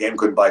go to the game,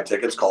 couldn't buy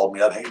tickets, called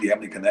me up, hey, do you have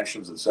any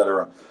connections, et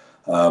cetera.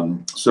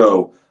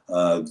 So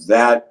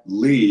that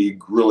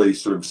league really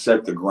sort of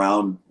set the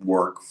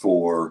groundwork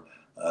for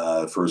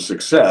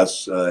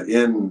success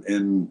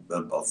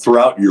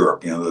throughout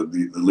Europe.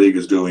 The league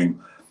is doing,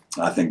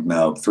 I think,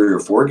 now 3 or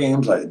 4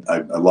 games. I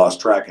lost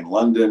track in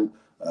London.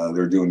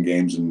 They're doing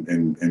games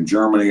in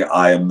Germany.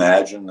 I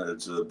imagine that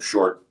it's a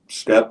short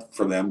step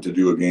for them to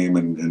do a game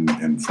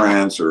in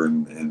France or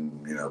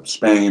in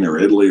Spain or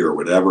Italy or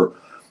whatever.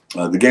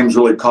 The game's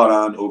really caught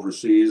on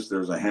overseas.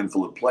 There's a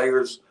handful of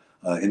players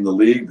in the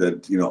league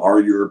that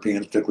are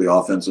Europeans, particularly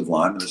offensive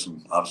linemen. There's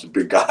some obviously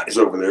big guys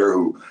over there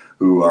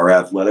who are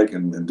athletic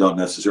and don't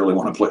necessarily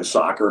want to play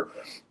soccer.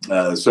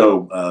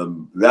 So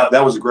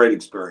that was a great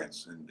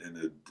experience,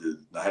 and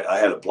I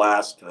had a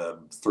blast.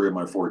 3 of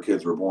my 4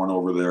 kids were born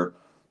over there.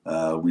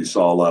 We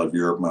saw a lot of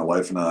Europe, my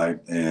wife and I,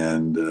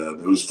 and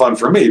it was fun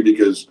for me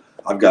because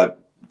I've got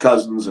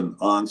cousins and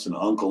aunts and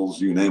uncles,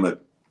 you name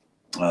it,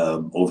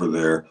 over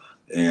there.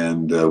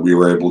 And we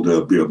were able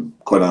to,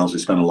 quite honestly,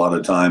 spend a lot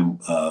of time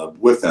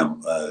with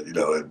them,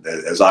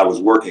 as I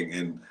was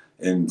working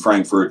in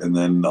Frankfurt and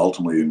then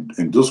ultimately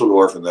in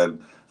Dusseldorf and then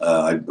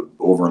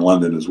over in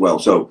London as well.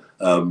 So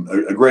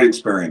a great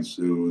experience.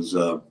 It was,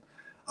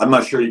 I'm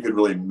not sure you could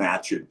really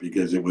match it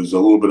because it was a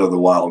little bit of the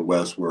Wild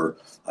West where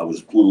I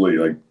was literally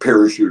like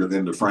parachuted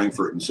into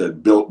Frankfurt and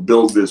said,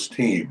 build this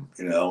team,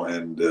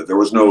 and there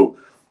was no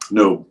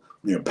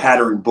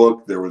pattern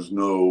book. There was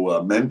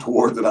no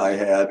mentor that I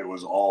had. It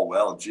was all,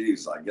 well,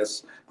 geez, I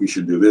guess we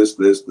should do this,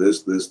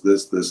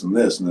 and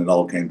this. And it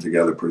all came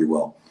together pretty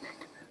well.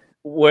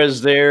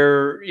 Was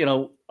there,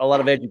 a lot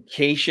of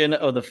education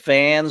of the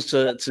fans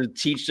to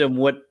teach them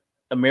what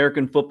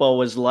American football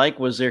was like?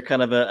 Was there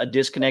kind of a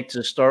disconnect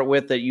to start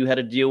with that you had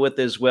to deal with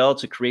as well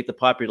to create the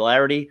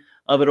popularity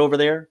of it over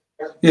there?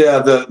 Yeah,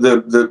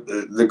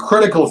 the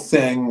critical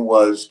thing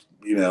was,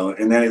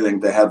 in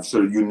anything to have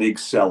sort of unique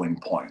selling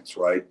points,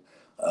 right?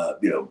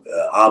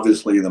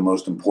 Obviously the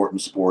most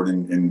important sport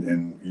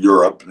in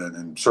Europe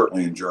and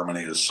certainly in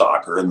Germany is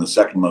soccer, and the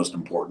second most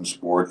important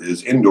sport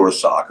is indoor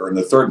soccer, and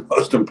the third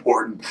most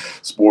important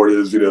sport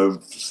is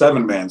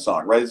 7-man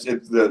soccer, right?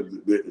 It's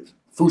the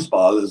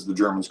Fußball, as the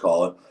Germans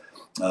call it,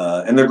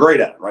 and they're great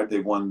at it, right?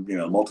 They've won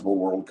multiple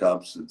World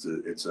Cups.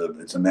 It's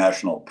a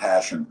national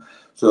passion.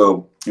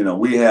 So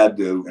we had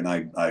to, and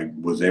I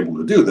was able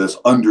to do this,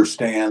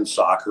 understand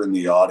soccer and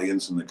the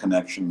audience and the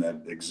connection that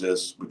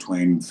exists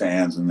between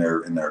fans and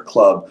their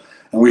club,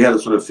 and we had to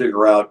sort of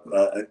figure out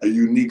a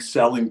unique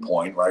selling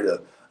point, right?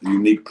 A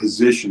unique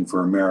position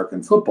for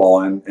American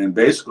football, and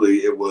basically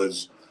it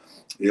was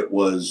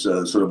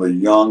sort of a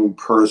young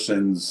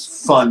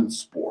person's fun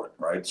sport,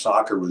 right?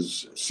 Soccer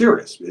was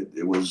serious.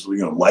 It was,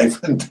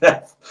 life and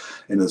death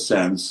in a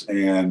sense.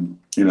 And,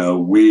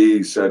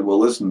 we said, well,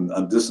 listen,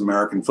 this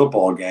American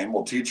football game,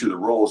 we'll teach you the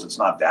rules. It's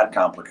not that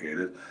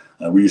complicated.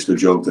 We used to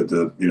joke that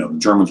the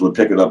Germans would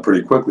pick it up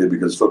pretty quickly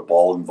because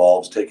football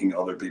involves taking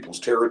other people's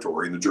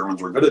territory, and the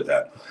Germans were good at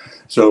that.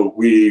 So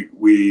we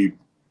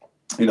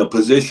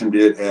positioned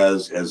it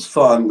as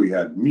fun. We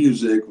had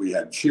music, we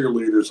had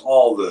cheerleaders,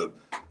 all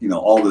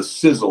the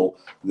sizzle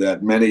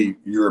that many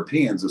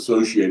Europeans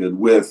associated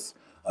with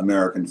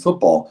American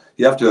football.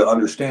 You have to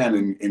understand,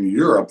 in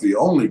Europe, the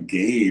only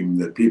game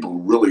that people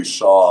really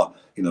saw,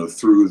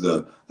 through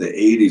the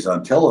 80s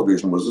on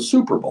television was the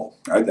Super Bowl,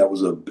 right? That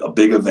was a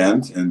big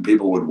event, and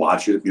people would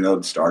watch it,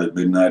 it'd start at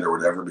midnight or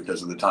whatever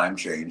because of the time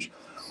change.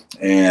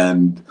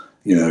 And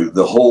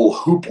the whole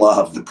hoopla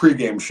of the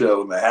pregame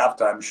show and the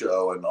halftime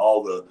show and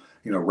all the,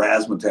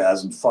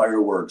 razzmatazz and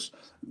fireworks,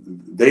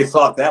 they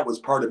thought that was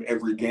part of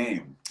every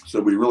game. So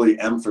we really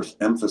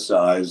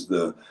emphasized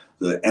the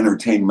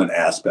entertainment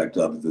aspect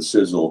of it, the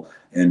sizzle,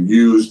 and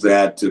used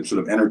that to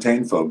sort of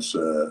entertain folks.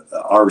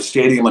 Our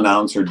stadium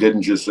announcer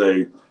didn't just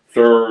say,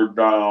 3rd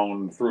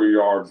down, 3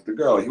 yards to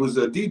go. He was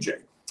a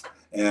DJ.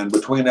 And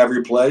between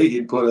every play,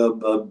 he'd put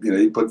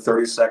he'd put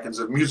 30 seconds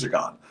of music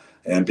on.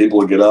 And people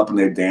would get up and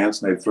they'd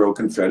dance and they'd throw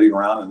confetti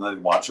around and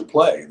they'd watch a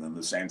play, and then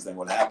the same thing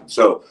would happen.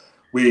 So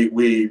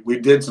we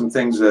did some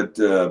things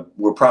that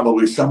were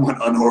probably somewhat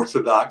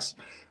unorthodox,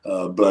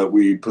 but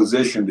we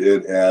positioned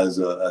it as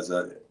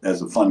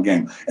a fun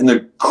game. And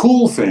the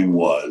cool thing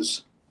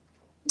was,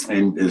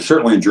 and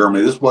certainly in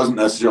Germany, this wasn't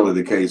necessarily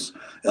the case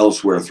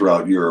elsewhere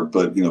throughout Europe,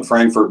 but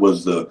Frankfurt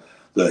was the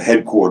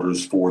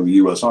headquarters for the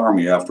U.S.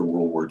 Army after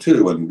World War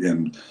II,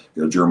 and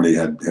Germany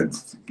had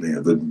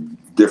the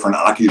different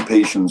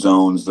occupation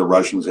zones. The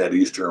Russians had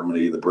East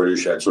Germany, the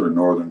British had sort of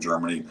Northern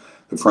Germany,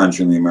 the French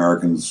and the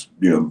Americans,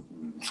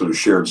 sort of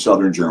shared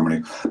Southern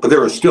Germany. But there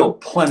were still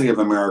plenty of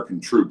American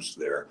troops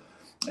there.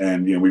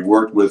 And, we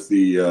worked with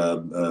the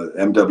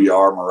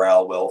MWR,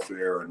 morale,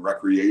 welfare, and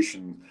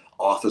recreation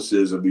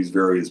offices of these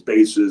various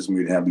bases. And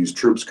we'd have these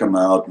troops come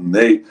out, and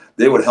they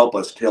would help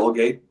us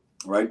tailgate,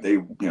 right? They,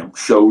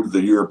 showed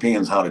the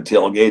Europeans how to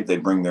tailgate.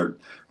 They'd bring their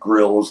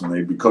grills and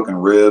they'd be cooking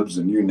ribs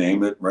and you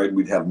name it, right?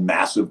 We'd have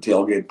massive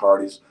tailgate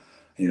parties.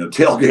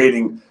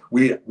 Tailgating,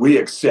 we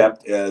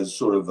accept as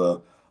sort of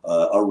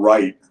a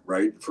right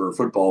for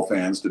football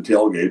fans to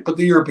tailgate, but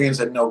the Europeans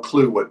had no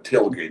clue what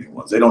tailgating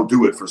was. They don't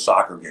do it for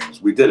soccer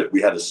games. We did it.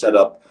 We had to set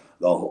up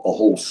a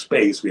whole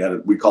space.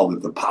 We called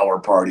it the power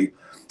party,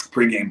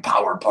 pregame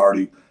power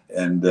party,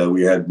 and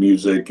we had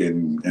music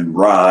and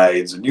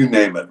rides and you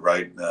name it,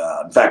 right?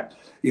 In fact,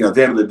 at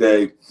the end of the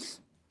day,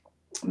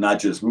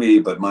 not just me,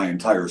 but my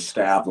entire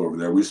staff over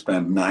there, we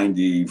spent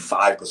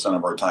 95%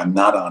 of our time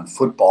not on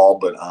football,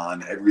 but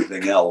on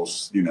everything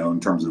else, in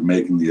terms of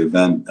making the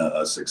event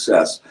a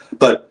success.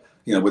 But,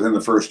 within the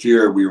first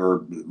year, we were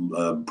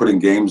putting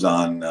games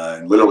on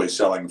and literally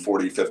selling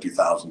 40,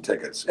 50,000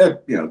 tickets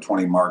at,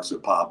 20 marks a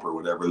pop or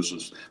whatever. This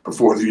was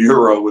before the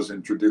Euro was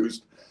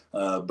introduced.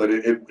 But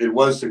it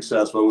was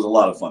successful. It was a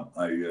lot of fun.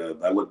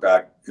 I look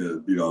back,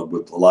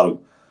 with a lot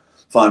of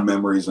fond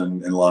memories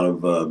and a lot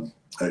of,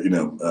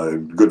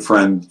 good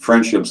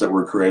friendships that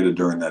were created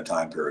during that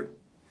time period.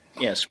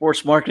 Yeah,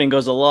 sports marketing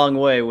goes a long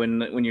way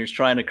when you're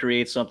trying to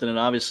create something, and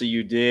obviously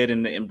you did,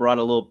 and brought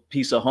a little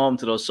piece of home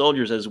to those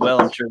soldiers as well.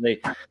 I'm sure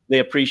they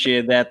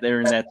appreciated that there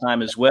in that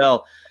time as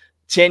well.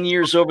 10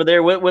 years over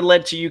there, what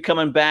led to you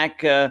coming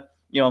back,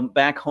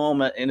 back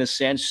home in a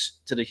sense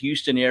to the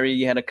Houston area?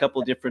 You had a couple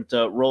of different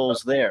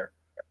roles there.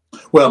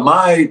 Well,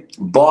 my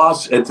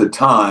boss at the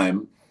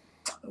time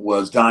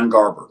was Don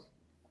Garber.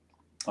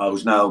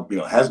 Who's now,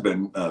 has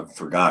been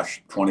for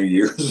 20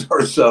 years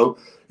or so,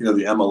 the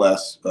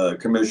MLS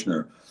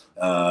commissioner,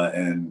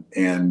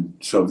 and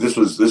so this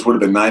would have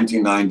been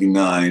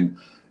 1999.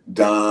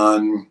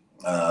 Don,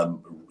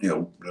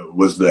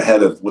 was the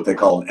head of what they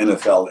call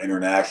NFL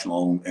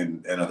International,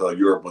 and NFL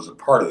Europe was a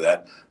part of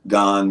that.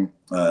 Don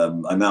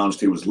announced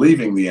he was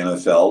leaving the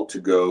NFL to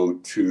go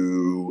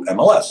to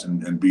MLS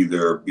and be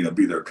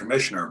their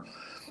commissioner.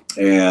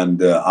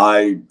 And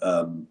I,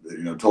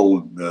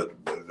 told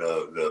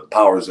the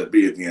powers that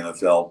be at the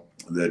NFL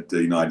that,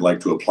 I'd like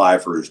to apply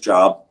for his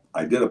job.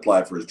 I did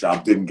apply for his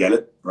job, didn't get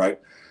it, right?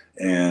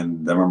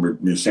 And I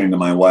remember saying to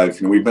my wife,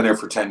 we've been here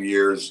for 10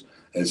 years.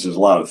 This is a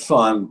lot of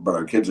fun, but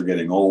our kids are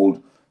getting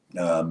old.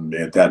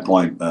 At that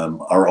point,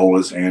 our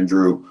oldest,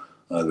 Andrew,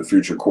 the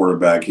future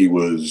quarterback, he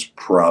was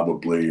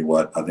probably,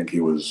 I think he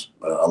was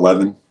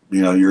 11,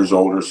 years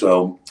old or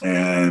so.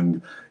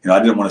 And, I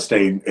didn't want to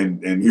stay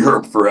in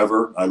Europe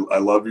forever. I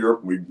love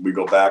Europe. We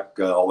go back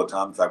all the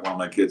time. In fact, one of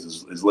my kids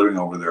is living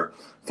over there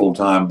full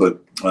time.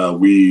 But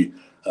we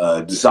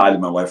decided,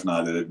 my wife and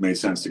I, that it made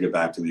sense to get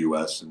back to the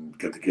U.S. and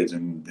get the kids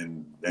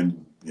in the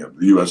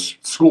U.S.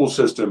 school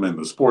system and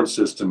the sports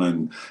system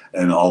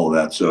and all of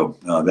that. So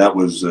that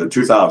was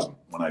 2000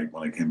 when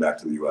I came back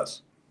to the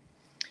U.S.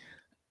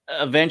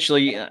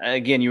 Eventually,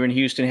 again, you were in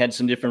Houston, had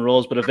some different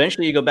roles, but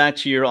eventually you go back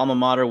to your alma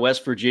mater,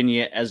 West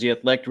Virginia, as the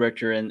athletic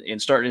director, and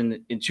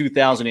started in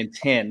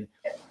 2010.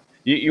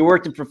 You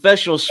worked in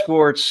professional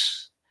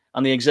sports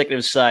on the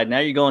executive side. Now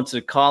you're going to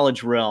the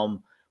college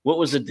realm. What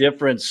was the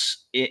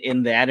difference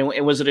in that?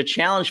 And was it a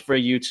challenge for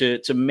you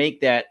to make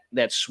that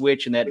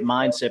switch and that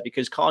mindset?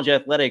 Because college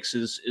athletics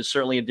is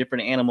certainly a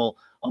different animal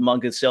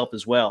among itself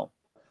as well.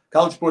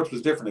 College sports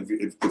was different.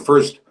 If the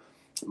first,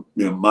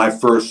 my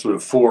first sort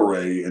of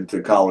foray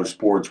into college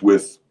sports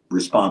with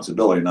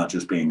responsibility, not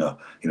just being a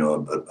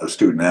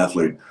student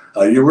athlete,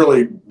 you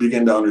really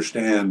begin to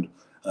understand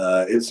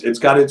it's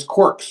got its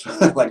quirks.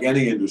 Like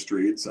any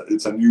industry,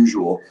 it's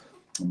unusual,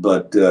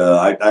 but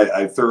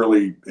I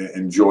thoroughly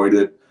enjoyed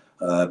it.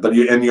 But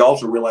you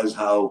also realize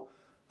how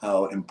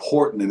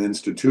important an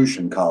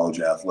institution college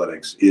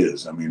athletics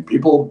is. I mean,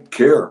 people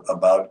care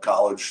about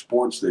college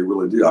sports; they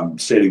really do. I'm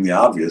stating the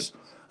obvious.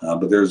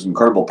 But there's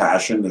incredible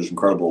passion, there's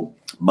incredible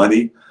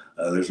money,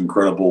 there's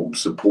incredible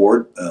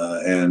support.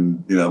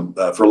 And,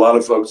 for a lot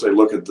of folks, they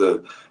look at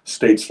the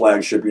state's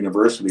flagship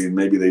university and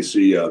maybe they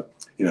see a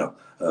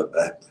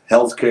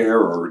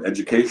healthcare or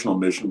educational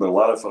mission. But a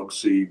lot of folks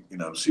see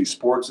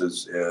sports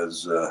as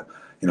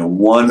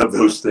one of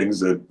those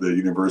things that the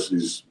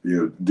universities,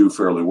 do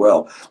fairly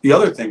well. The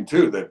other thing,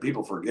 too, that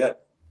people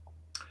forget,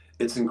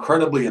 it's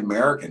incredibly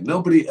American.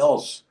 Nobody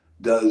else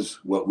does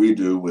what we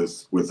do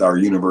with our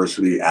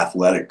university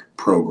athletic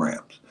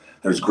programs.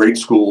 There's great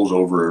schools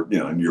over,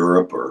 in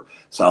Europe or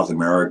South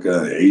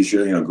America,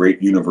 Asia, great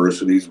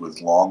universities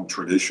with long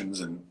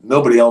traditions, and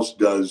nobody else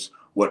does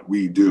what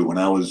we do. When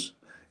I was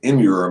in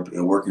Europe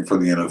and working for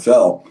the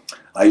NFL,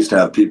 I used to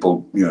have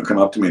people, come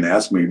up to me and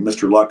ask me,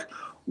 Mr. Luck,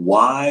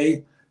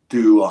 why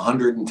do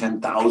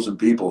 110,000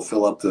 people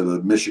fill up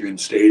the Michigan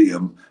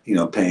Stadium,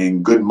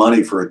 paying good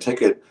money for a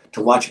ticket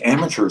to watch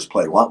amateurs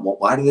play?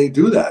 Why do they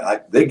do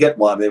that? They get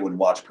why they would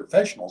watch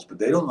professionals, but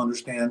they don't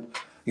understand,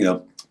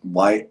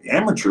 why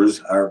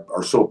amateurs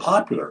are so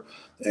popular.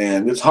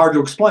 And it's hard to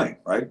explain,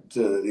 right?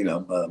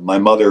 My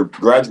mother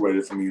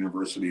graduated from a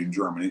university in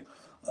Germany,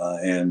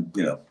 and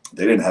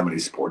they didn't have any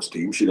sports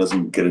team. She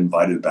doesn't get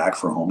invited back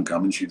for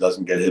homecoming. She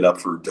doesn't get hit up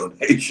for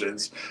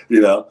donations.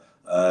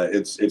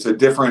 It's a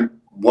different.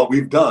 What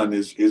we've done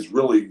is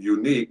really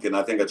unique, and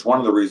I think it's one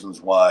of the reasons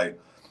why,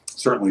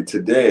 certainly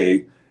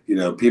today,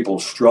 people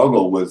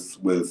struggle with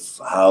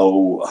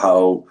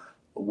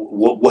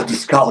what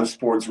does college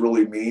sports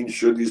really mean?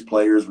 Should these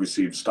players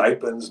receive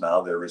stipends?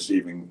 Now they're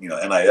receiving,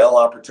 NIL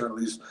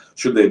opportunities.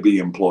 Should they be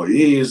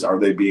employees? Are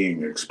they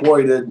being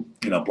exploited?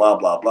 Blah,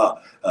 blah, blah.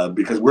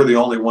 Because we're the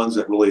only ones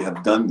that really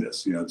have done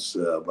this. It's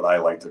what I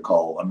like to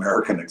call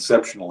American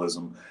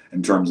exceptionalism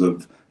in terms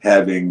of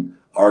having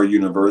our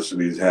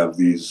universities have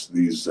these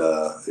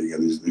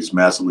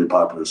massively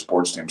popular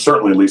sports teams.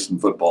 Certainly, at least in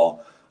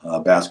football,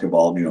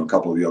 basketball, a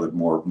couple of the other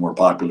more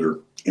popular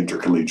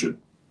intercollegiate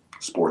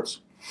sports.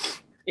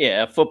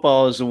 Yeah,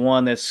 football is the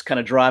one that's kind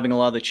of driving a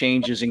lot of the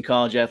changes in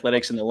college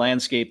athletics and the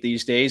landscape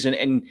these days.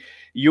 And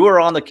you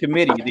were on the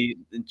committee,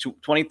 the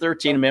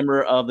 2013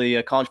 member of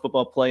the College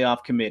Football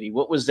Playoff Committee.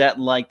 What was that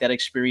like, that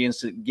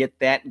experience to get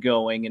that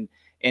going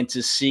and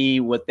to see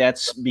what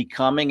that's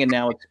becoming, and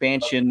now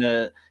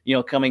expansion,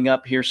 coming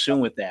up here soon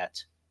with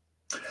that?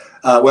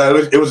 Well,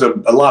 it was a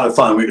lot of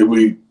fun.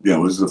 We it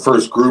was the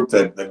first group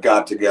that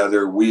got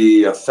together.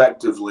 We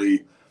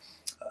effectively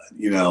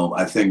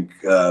I think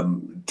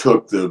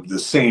took the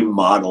same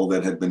model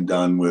that had been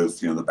done with,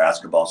 the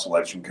basketball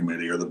selection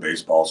committee or the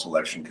baseball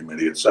selection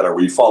committee, et cetera.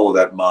 We follow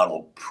that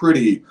model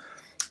pretty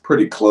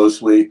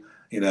closely.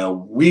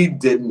 We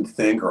didn't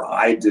think, or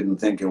I didn't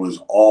think it was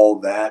all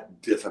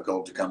that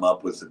difficult to come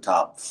up with the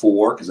top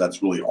four, because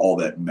that's really all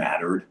that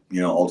mattered,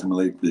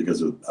 ultimately,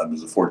 because it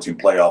was a 14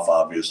 playoff,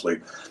 obviously.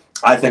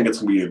 I think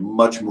it's going to be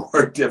much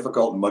more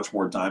difficult and much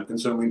more time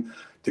consuming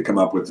to come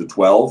up with the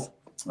 12.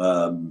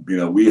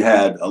 We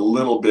had a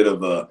little bit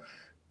of a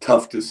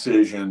tough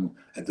decision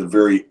at the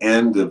very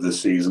end of the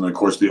season. Of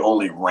course, the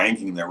only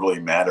ranking that really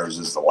matters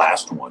is the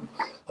last one.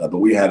 But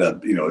we had a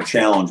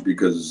challenge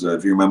because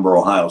if you remember,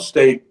 Ohio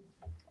State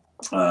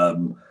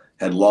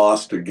had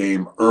lost a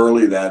game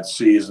early that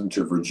season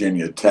to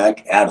Virginia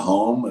Tech at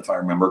home, if I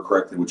remember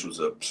correctly, which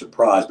was a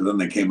surprise. But then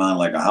they came on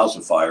like a house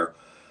of fire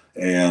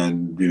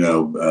and,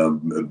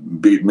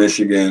 beat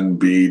Michigan,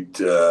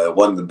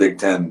 won the Big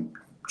Ten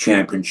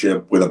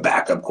championship with a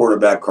backup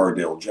quarterback,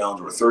 Cardale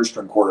Jones, or a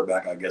third-string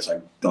quarterback. I guess I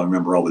don't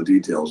remember all the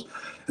details.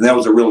 And that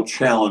was a real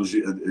challenge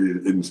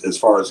as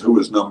far as who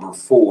was number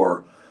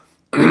 4,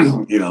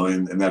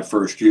 in that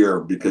first year,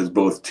 because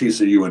both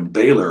TCU and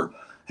Baylor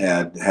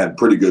had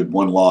pretty good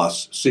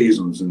one-loss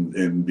seasons,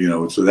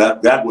 and so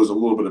that was a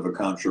little bit of a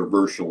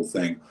controversial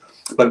thing.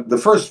 But the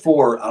first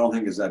 4, I don't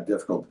think is that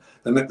difficult.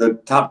 And the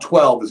top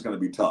 12 is going to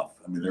be tough.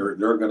 I mean,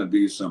 there are going to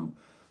be some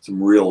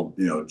real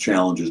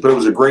challenges. But it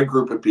was a great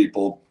group of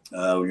people. We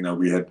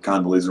had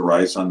Condoleezza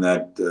Rice on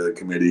that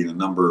committee, and a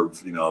number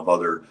of of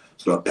other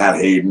Pat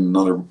Hayden,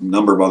 another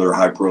number of other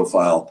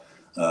high-profile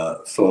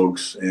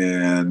folks,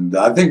 and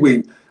I think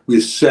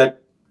we set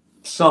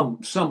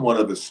somewhat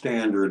of a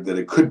standard that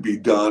it could be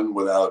done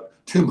without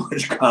too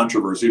much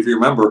controversy. If you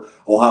remember,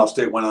 Ohio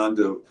State went on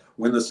to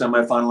win the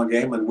semifinal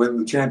game and win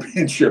the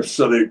championship,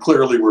 so they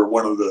clearly were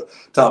one of the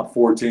top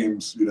 4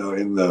 teams,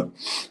 in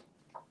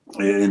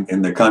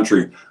the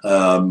country.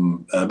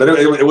 But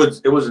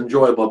it was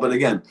enjoyable. But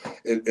again,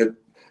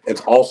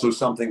 it's also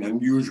something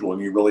unusual,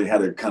 and you really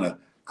had to kind of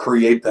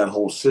create that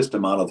whole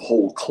system out of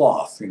whole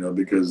cloth,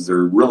 because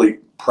there really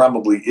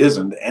probably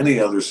isn't any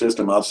other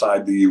system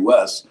outside the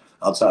U.S.,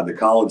 outside the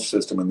college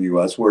system in the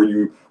U.S., where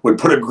you would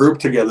put a group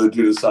together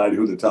to decide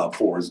who the top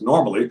 4 is.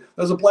 Normally,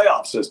 there's a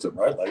playoff system,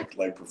 right?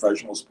 Like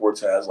professional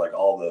sports has, like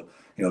all the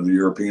the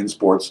European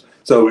sports.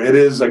 So it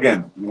is,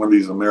 again, one of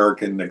these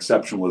American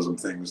exceptionalism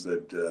things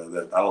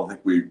that I don't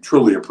think we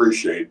truly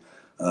appreciate.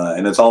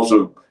 And it's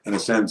also, in a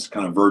sense,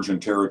 kind of virgin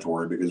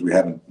territory because we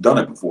haven't done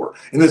it before.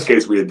 In this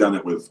case, we had done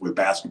it with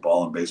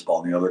basketball and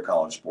baseball and the other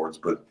college sports,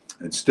 but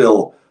it's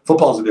still,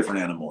 football is a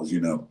different animal, as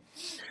you know.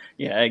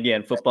 Yeah,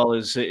 again, football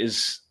is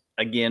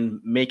again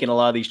making a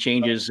lot of these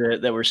changes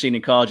that we're seeing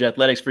in college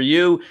athletics. For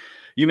you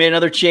made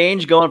another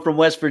change going from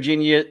West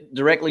Virginia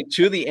directly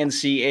to the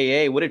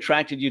NCAA. What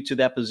attracted you to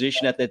that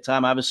position at that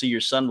time? Obviously, your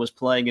son was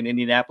playing in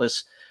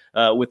Indianapolis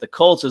with the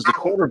Colts as the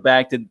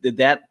quarterback. Did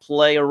that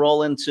play a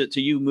role into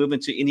you moving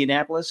to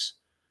Indianapolis?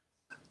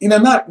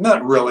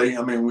 Not really.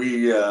 I mean,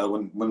 we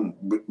when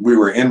we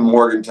were in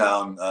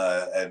Morgantown,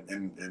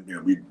 and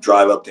we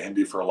drive up to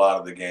Indy for a lot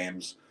of the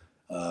games,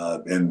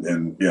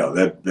 and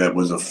that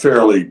was a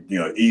fairly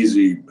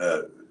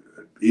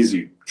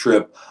easy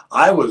trip.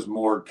 I was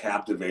more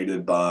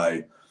captivated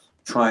by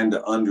trying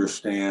to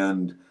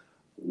understand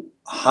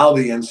how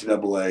the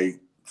NCAA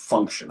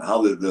functioned,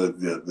 how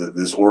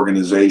this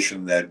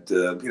organization that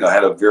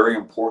had a very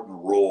important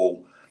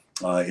role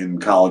in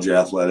college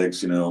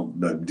athletics, the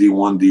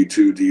D1,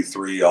 D2,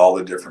 D3, all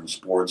the different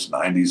sports,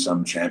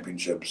 90-some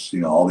championships,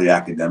 all the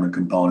academic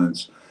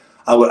components.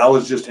 I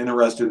was just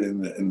interested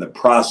in the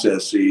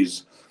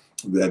processes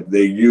that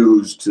they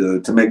use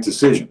to make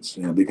decisions,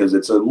 because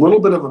it's a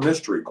little bit of a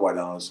mystery, quite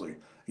honestly.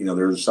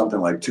 There's something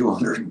like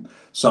 200 and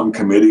some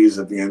committees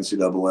at the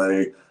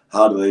NCAA.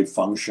 How do they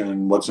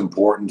function? What's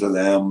important to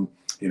them?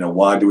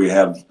 Why do we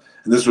have?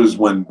 And this was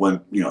when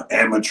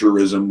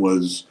amateurism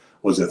was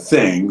a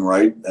thing,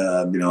 right?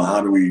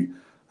 How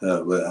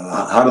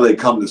do they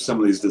come to some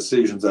of these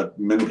decisions that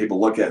many people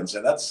look at and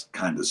say that's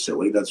kind of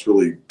silly? That's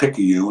really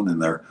picayune, and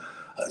they're.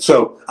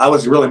 So I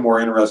was really more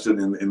interested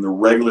in the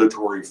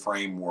regulatory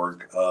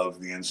framework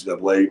of the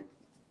NCAA.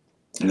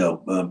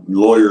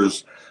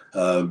 Lawyers,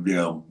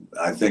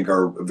 I think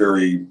are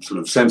very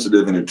sort of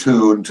sensitive and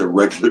attuned to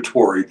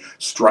regulatory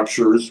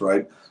structures,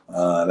 right?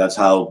 That's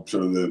how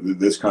sort of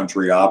this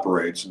country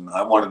operates. And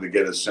I wanted to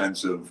get a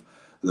sense of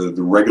the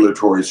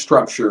regulatory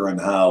structure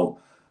and how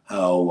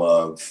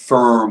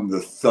firm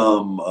the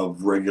thumb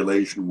of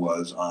regulation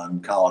was on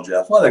college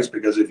athletics,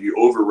 because if you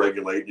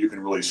over-regulate, you can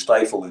really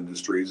stifle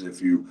industries.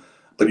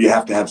 But you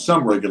have to have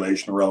some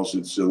regulation, or else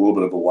it's a little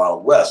bit of a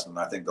Wild West. And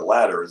I think the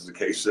latter is the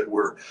case that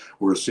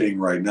we're seeing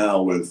right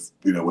now with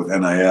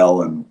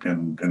NIL and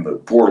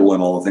the portal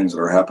and all the things that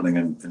are happening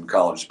in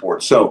college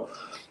sports. So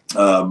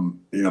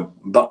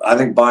but I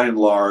think by and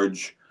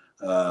large,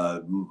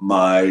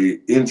 my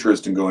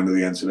interest in going to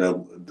the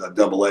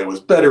NCAA was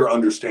better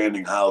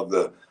understanding how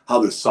how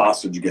the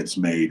sausage gets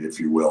made, if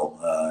you will.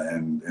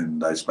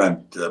 And I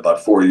spent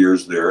about 4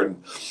 years there,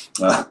 and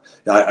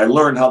I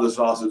learned how the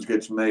sausage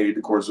gets made.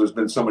 Of course, there's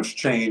been so much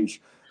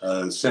change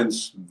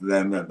since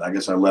then. I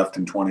guess I left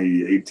in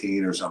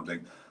 2018 or something.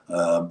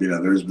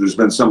 There's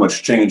been so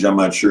much change. I'm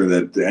not sure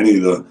that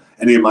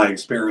any of my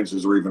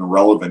experiences are even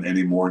relevant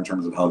anymore in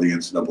terms of how the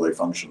NCAA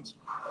functions.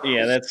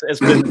 Yeah,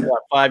 it's been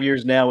 5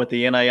 years now with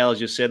the NIL,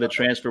 as you said, the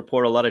transfer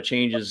portal, a lot of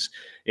changes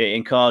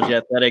in college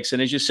athletics.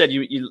 And as you said,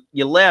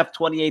 you left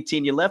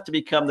 2018. You left to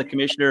become the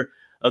commissioner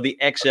of the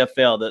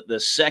XFL, the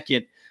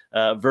second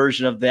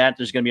version of that.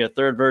 There's going to be a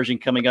third version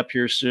coming up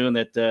here soon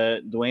that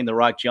Dwayne "The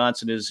Rock"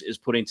 Johnson is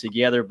putting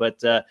together.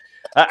 But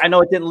I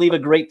know it didn't leave a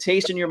great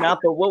taste in your mouth.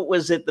 But what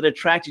was it that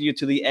attracted you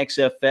to the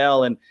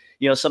XFL, and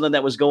something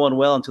that was going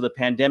well until the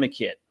pandemic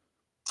hit?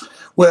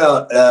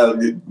 Well,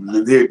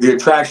 the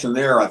attraction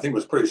there, I think,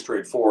 was pretty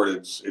straightforward.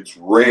 It's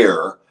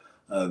rare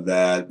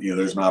that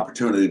there's an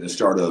opportunity to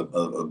start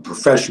a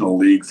professional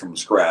league from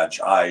scratch.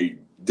 I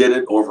did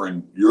it over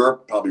in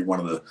Europe, probably one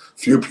of the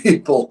few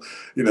people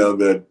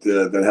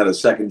that had a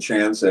second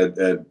chance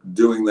at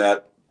doing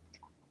that.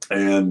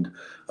 And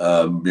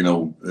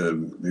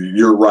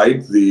you're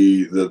right.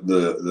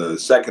 The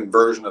second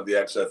version of the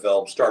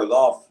XFL started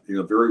off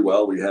very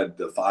well. We had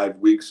 5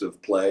 weeks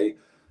of play.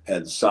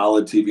 Had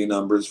solid TV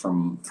numbers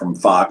from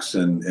Fox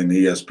and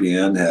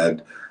ESPN,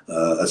 had,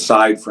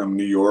 aside from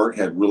New York,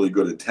 had really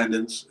good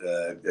attendance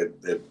at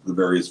the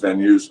various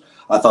venues.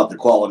 I thought the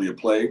quality of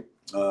play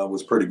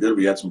was pretty good.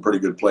 We had some pretty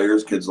good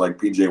players, kids like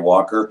P.J.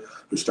 Walker,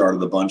 who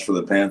started a bunch for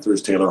the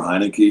Panthers. Taylor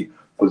Heineke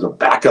was a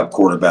backup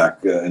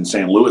quarterback in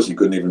St. Louis. He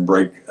couldn't even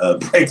break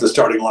the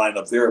starting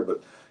lineup there,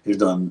 but he's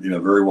done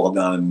very well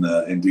down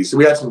in D.C.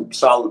 We had some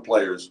solid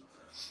players.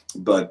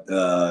 But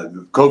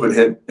COVID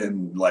hit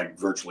in like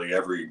virtually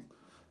every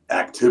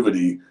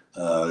activity.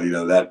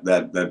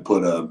 That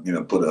put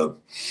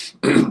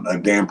a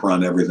damper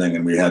on everything,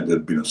 and we had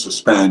to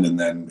suspend and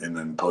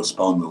then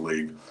postpone the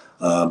league.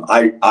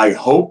 I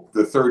hope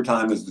the third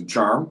time is the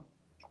charm.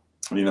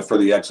 For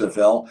the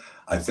XFL,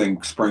 I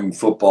think spring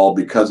football,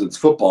 because it's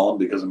football and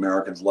because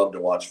Americans love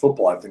to watch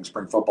football, I think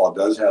spring football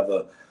does have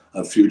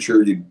a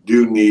future. You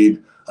do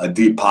need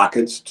deep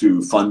pockets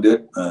to fund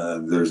it.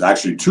 There's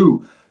actually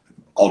 2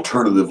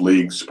 alternative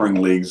leagues, spring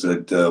leagues,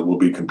 that will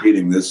be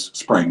competing this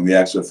spring. The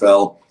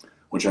XFL,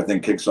 which I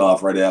think kicks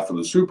off right after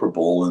the Super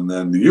Bowl, and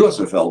then the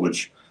USFL,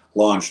 which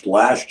launched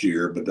last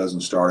year but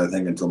doesn't start, I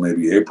think, until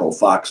maybe April.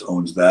 Fox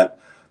owns that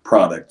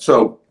product.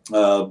 So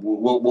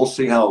we'll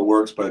see how it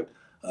works. But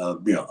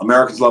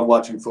Americans love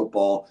watching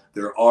football.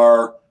 There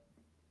are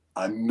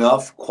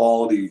enough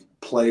quality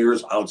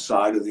players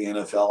outside of the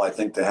NFL, I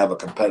think, to have a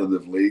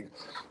competitive league.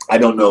 I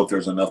don't know if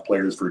there's enough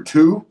players for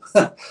 2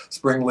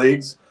 spring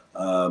leagues.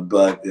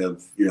 But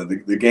if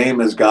the game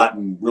has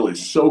gotten really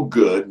so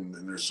good, and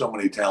there's so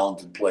many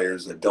talented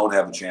players that don't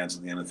have a chance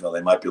in the NFL,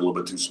 they might be a little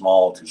bit too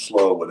small, too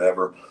slow,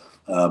 whatever.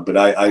 But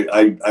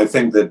I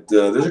think that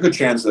there's a good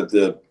chance that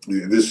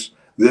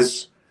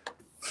this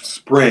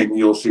spring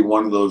you'll see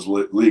one of those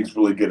leagues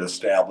really get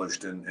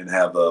established and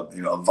have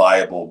a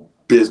viable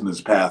business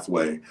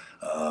pathway.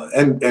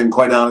 And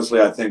quite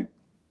honestly, I think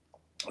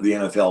the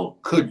NFL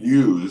could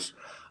use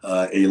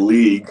a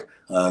league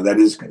that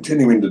is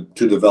continuing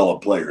to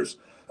develop players.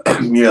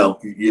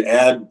 You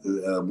add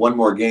one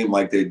more game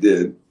like they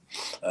did,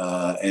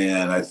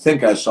 and I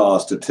think I saw a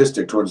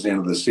statistic towards the end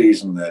of the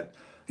season that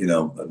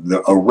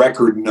a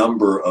record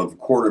number of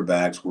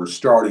quarterbacks were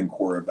starting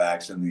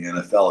quarterbacks in the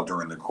NFL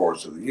during the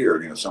course of the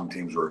year. Some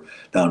teams were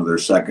down to their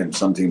second,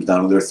 some teams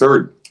down to their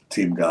third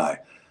team guy.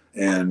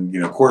 And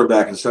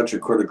quarterback is such a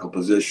critical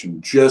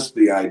position. Just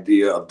the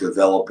idea of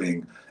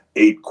developing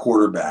 8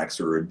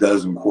 quarterbacks or a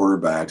dozen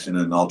quarterbacks in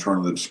an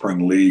alternative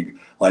spring league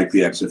like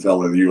the XFL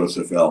or the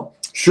USFL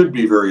should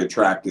be very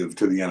attractive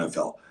to the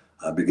NFL,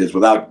 because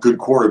without good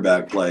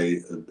quarterback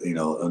play,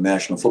 a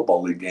National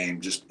Football League game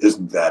just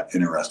isn't that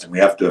interesting. We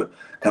have to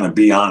kind of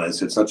be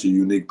honest. It's such a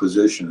unique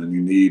position, and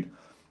you need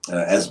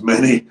as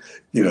many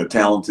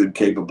talented,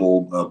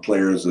 capable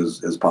players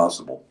as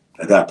possible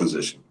at that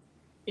position.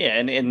 Yeah,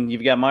 and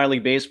you've got minor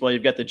league baseball,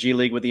 you've got the G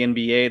League with the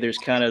NBA. There's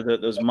kind of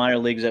those minor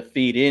leagues that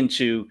feed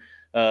into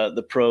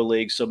the pro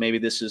league. So maybe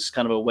this is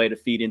kind of a way to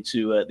feed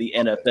into the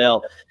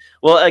NFL.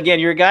 Well, again,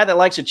 you're a guy that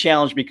likes a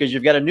challenge because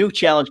you've got a new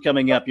challenge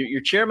coming up.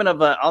 You're chairman of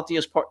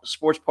Altius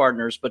Sports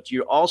Partners, but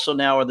you also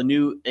now are the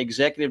new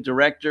executive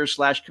director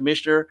 /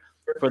 commissioner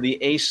for the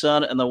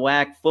ASUN and the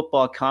WAC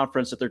football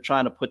conference that they're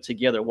trying to put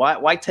together.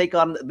 Why take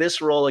on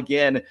this role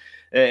again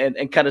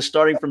and kind of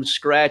starting from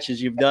scratch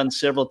as you've done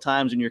several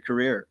times in your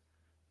career?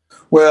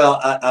 Well,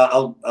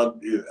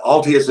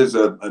 Altius is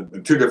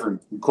 2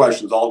 different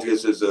questions.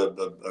 Altius is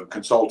a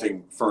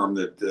consulting firm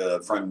that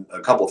a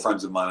couple of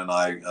friends of mine and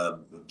I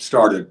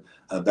started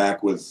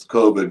back with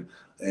COVID,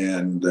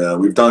 and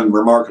we've done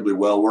remarkably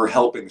well. We're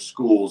helping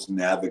schools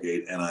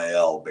navigate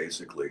NIL,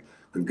 basically.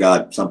 We've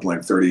got something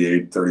like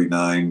 38,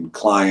 39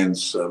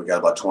 clients. We've got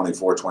about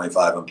 24,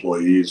 25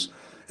 employees,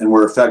 and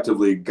we're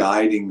effectively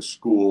guiding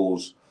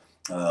schools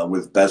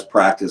with best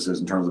practices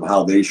in terms of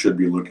how they should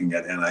be looking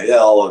at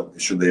NIL.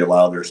 Should they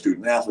allow their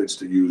student athletes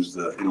to use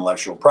the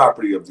intellectual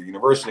property of the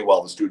university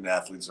while the student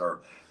athletes are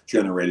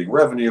generating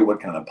revenue?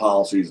 What kind of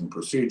policies and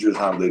procedures?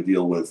 How do they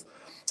deal with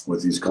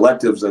these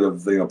collectives that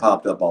have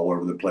popped up all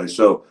over the place?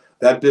 So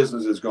that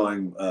business is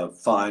going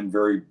fine,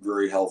 very,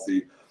 very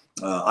healthy.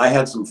 I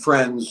had some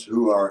friends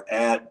who are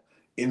at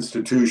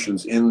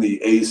institutions in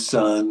the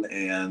ASUN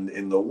and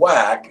in the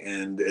WAC,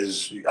 and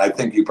as I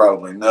think you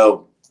probably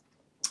know,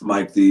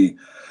 Mike, the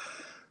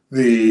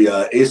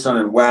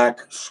ASUN and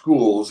WAC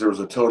schools, there was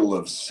a total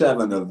of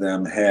 7 of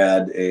them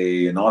had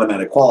an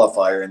automatic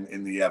qualifier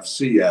in the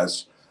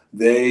FCS.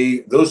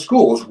 Those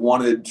schools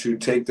wanted to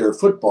take their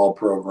football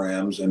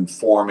programs and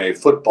form a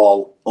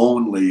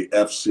football-only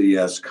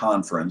FCS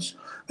conference.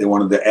 They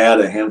wanted to add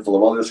a handful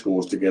of other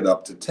schools to get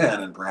up to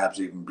 10 and perhaps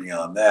even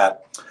beyond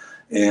that.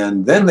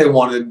 And then they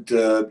wanted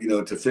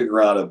to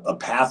figure out a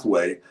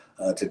pathway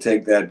to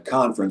take that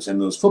conference and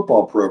those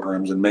football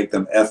programs and make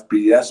them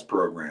FBS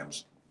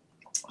programs.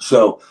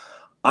 So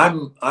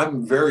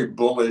I'm very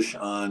bullish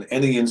on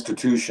any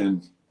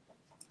institution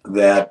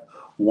that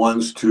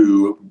wants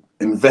to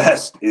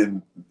invest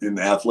in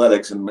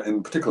athletics and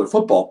in particular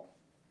football,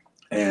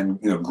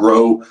 and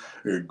grow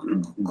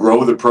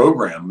the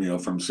program,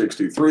 from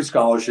 63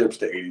 scholarships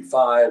to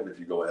 85. If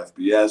you go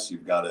FBS,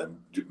 you've got to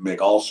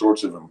make all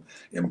sorts of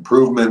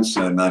improvements,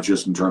 and not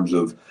just in terms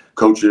of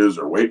coaches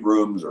or weight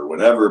rooms or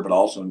whatever, but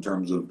also in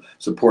terms of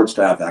support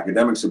staff,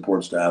 academic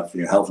support staff,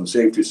 health and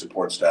safety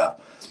support staff.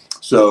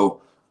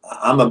 So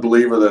I'm a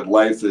believer that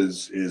life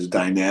is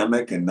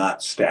dynamic and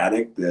not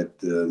static, that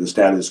the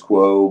status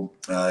quo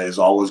is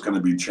always going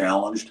to be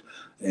challenged.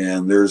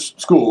 And there's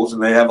schools,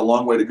 and they have a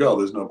long way to go.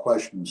 There's no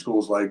question.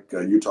 Schools like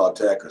Utah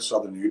Tech or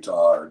Southern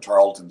Utah or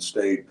Tarleton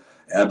State,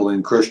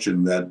 Abilene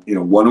Christian that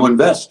want to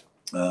invest.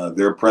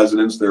 Their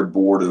presidents, their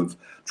board of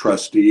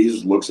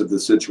trustees looks at the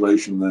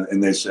situation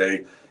and they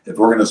say, if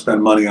we're going to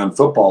spend money on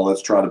football,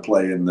 let's try to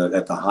play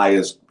at the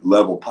highest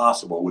level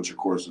possible, which of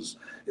course is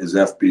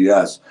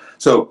FBS.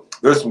 So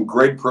there's some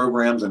great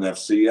programs in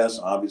FCS.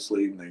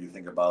 Obviously, you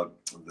think about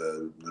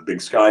the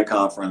Big Sky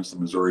Conference, the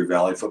Missouri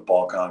Valley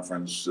Football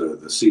Conference, the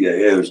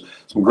CAA. There's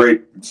some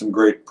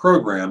great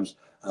programs.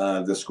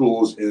 The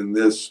schools in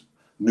this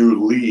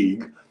new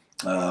league,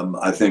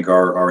 I think,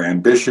 are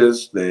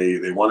ambitious.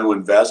 They want to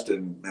invest,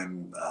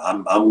 and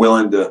I'm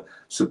willing to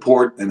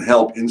support and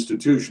help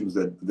institutions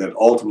that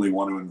ultimately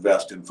want to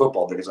invest in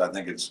football, because I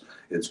think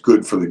it's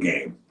good for the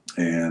game.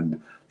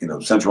 And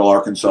Central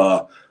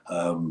Arkansas,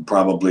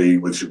 probably,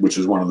 which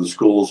is one of the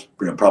schools,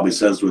 probably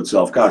says to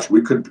itself, "Gosh,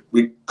 we could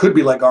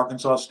be like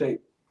Arkansas State,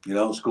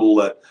 a school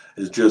that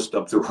is just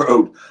up the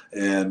road."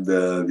 And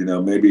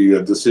maybe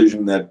a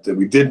decision that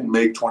we didn't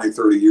make 20,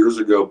 30 years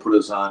ago put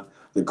us on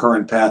the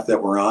current path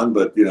that we're on.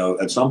 But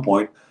at some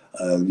point,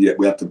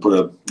 we have to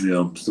put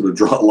sort of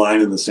draw a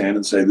line in the sand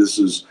and say this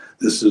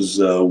is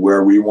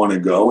where we want to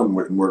go, and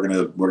we're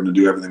gonna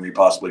do everything we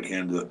possibly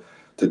can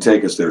to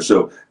take us there.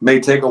 So it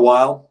may take a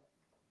while.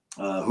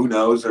 Who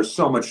knows? There's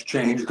so much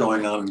change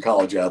going on in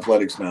college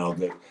athletics now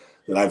that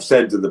I've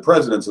said to the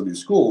presidents of these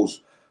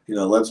schools,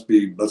 let's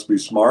be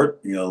smart.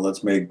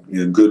 Let's make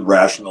good,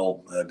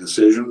 rational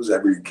decisions.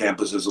 Every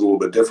campus is a little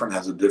bit different,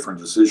 has a different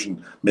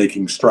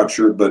decision-making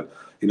structure, but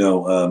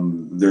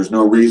there's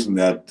no reason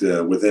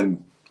that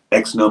within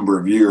X number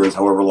of years,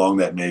 however long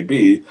that may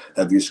be,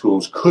 that these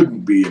schools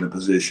couldn't be in a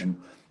position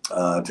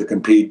to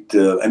compete.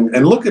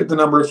 And look at the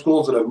number of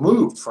schools that have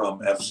moved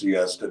from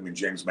FCS to,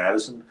 James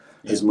Madison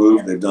has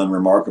moved. They've done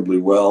remarkably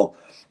well.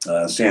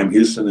 Sam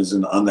Houston is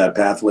on that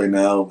pathway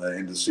now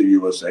into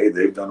CUSA.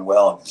 They've done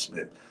well.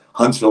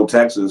 Huntsville,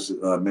 Texas,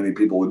 many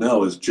people would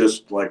know, is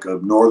just like a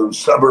northern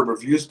suburb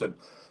of Houston,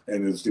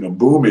 and it's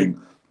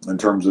booming in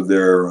terms of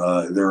their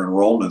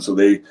enrollment. So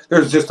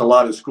there's just a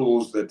lot of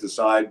schools that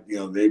decide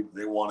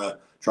they want to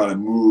try to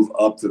move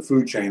up the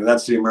food chain, and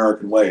that's the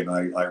American way. And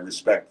I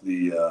respect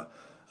the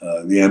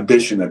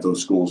ambition that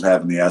those schools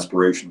have and the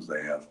aspirations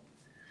they have.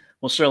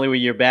 Well, certainly with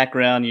your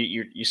background,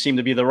 you seem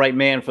to be the right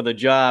man for the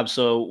job.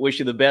 So wish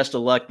you the best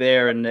of luck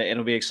there, and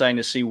it'll be exciting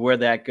to see where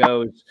that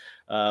goes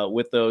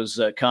with those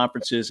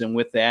conferences and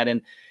with that.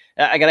 And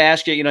I got to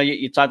ask you,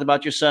 you talked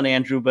about your son,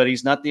 Andrew, but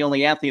he's not the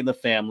only athlete in the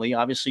family.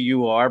 Obviously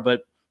you are,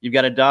 but you've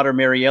got a daughter,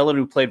 Mary Ellen,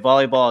 who played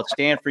volleyball at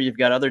Stanford. You've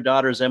got other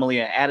daughters,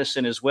 Emily and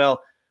Addison, as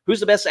well. Who's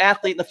the best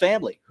athlete in the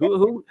family?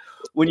 Who,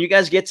 when you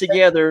guys get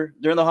together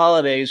during the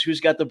holidays,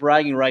 who's got the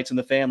bragging rights in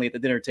the family at the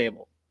dinner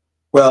table?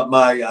 Well,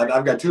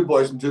 I've got 2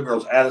 boys and 2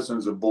 girls.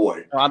 Addison's a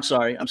boy. Oh, I'm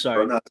sorry.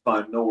 So that's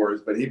fine, no worries.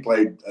 But he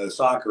played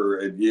soccer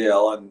at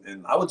Yale,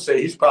 and I would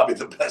say he's probably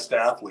the best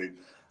athlete.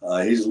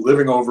 He's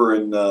living over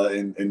in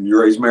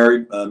Europe. He's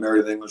married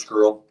an English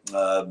girl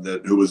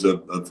who was a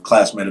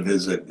classmate of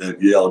his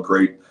at Yale, a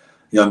great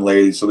young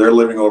lady. So they're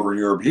living over in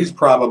Europe. He's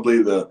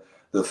probably the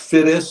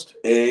fittest,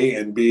 A,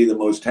 and B, the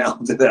most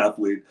talented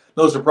athlete.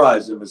 No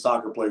surprise, his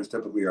soccer players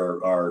typically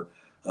are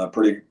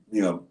pretty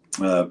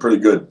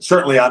good.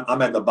 Certainly,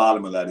 I'm at the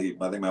bottom of that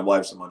heap. I think my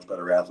wife's a much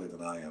better athlete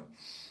than I am.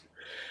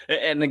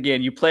 And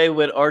again, you play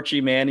with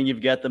Archie Manning.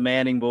 You've got the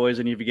Manning boys,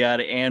 and you've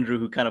got Andrew,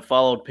 who kind of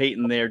followed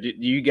Peyton there. Do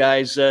you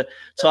guys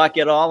talk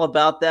at all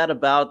about that?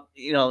 About,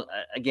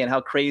 again,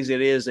 how crazy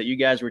it is that you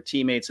guys were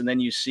teammates, and then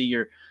you see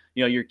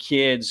your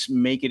kids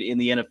make it in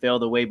the NFL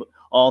the way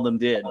all of them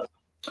did.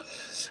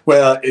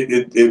 Well,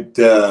 it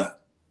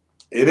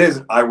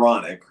is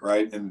ironic,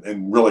 right?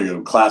 And really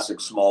a classic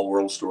small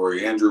world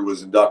story. Andrew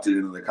was inducted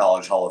into the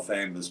College Hall of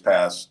Fame this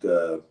past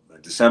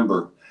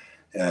December,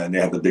 and they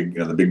had the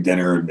big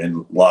dinner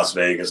in Las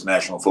Vegas.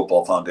 National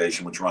Football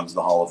Foundation, which runs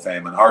the Hall of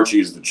Fame, and Archie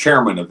is the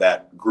chairman of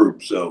that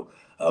group. So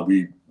I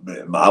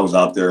was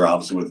out there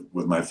obviously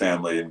with my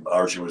family, and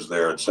Archie was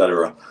there,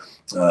 etc.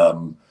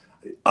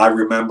 I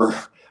remember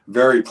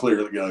very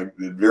clearly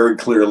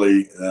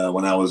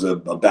when I was a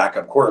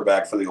backup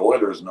quarterback for the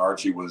Oilers, and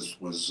Archie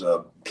was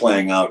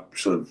playing out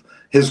sort of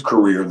his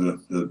career,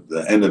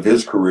 the end of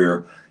his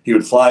career. He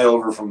would fly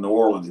over from New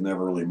Orleans. He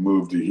never really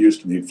moved to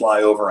Houston. He'd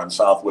fly over on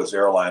Southwest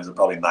Airlines at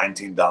probably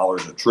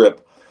 $19 a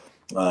trip,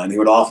 and he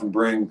would often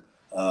bring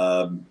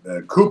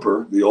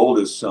Cooper, the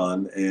oldest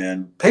son,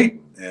 and Peyton.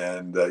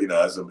 And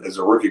as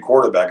a rookie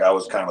quarterback, I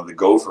was kind of the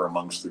gopher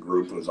amongst the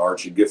group. It was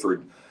Archie,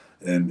 Gifford,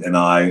 and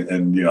I'd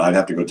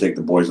have to go take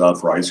the boys out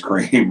for ice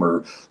cream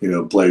or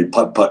play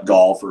putt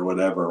golf or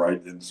whatever,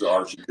 right? And so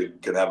Archie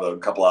could have a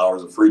couple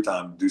hours of free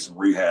time to do some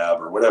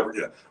rehab or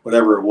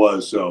whatever it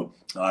was. So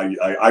I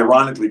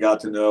ironically got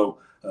to know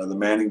the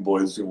Manning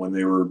boys when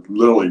they were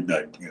literally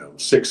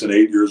 6 and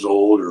 8 years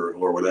old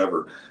or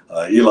whatever.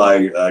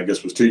 Eli, I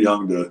guess, was too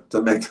young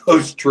to make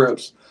those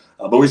trips,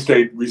 but we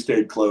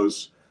stayed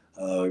close.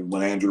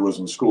 When Andrew was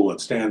in school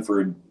at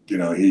Stanford,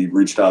 he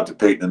reached out to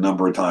Peyton a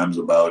number of times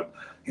about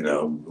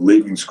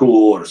leaving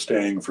school or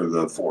staying for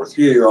the 4th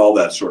year, all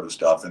that sort of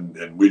stuff.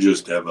 And we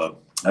just have a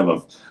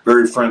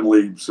very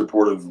friendly,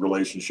 supportive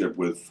relationship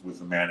with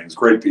the Mannings.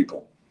 Great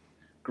people.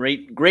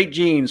 Great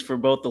genes for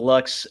both the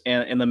Lucks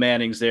and the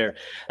Mannings there.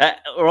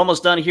 We're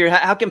almost done here.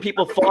 How can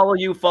people follow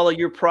you, follow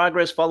your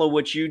progress, follow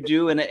what you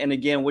do, and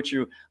again, what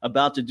you're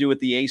about to do with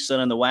the ASUN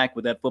and the WAC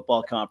with that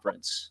football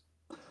conference?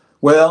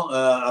 Well,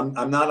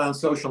 I'm not on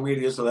social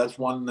media, so that's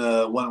one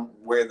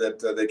way that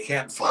they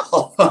can't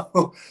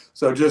follow.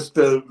 So just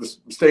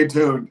stay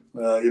tuned.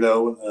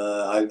 I'm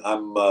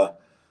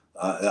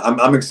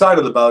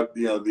excited about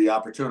the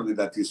opportunity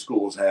that these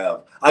schools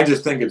have. I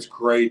just think it's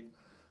great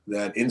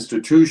that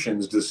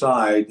institutions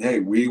decide, hey,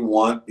 we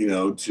want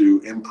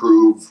to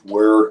improve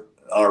where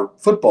our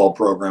football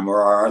program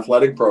or our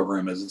athletic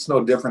program is. It's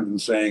no different than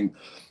saying,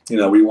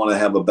 we want to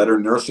have a better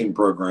nursing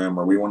program,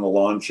 or we want to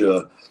launch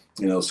a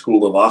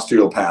school of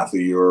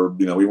osteopathy, or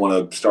we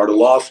want to start a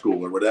law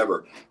school or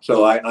whatever.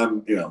 So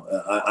I'm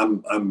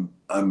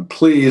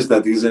pleased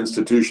that these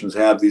institutions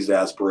have these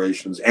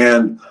aspirations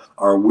and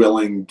are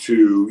willing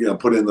to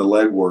put in the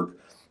legwork.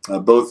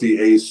 Both the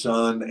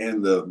ASUN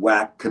and the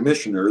WAC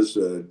commissioners,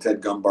 Ted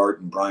Gumbart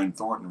and Brian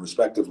Thornton,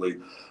 respectively,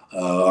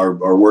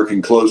 are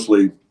working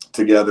closely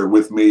together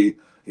with me,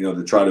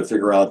 to try to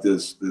figure out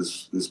this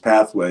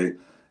pathway.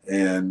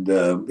 And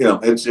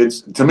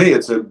it's to me,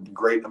 it's a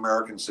great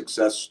American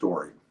success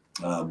story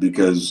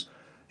because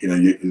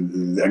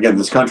again,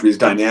 this country is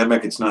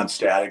dynamic. It's not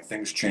static.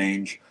 Things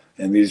change,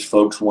 and these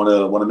folks want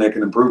to make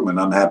an improvement.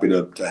 I'm happy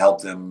to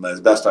help them as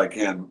best I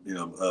can.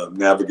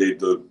 Navigate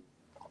the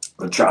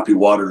choppy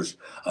waters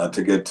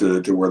to get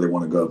to where they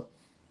want to go.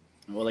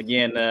 Well,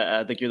 again,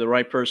 I think you're the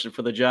right person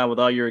for the job with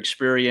all your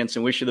experience,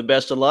 and wish you the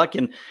best of luck.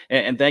 And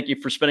thank you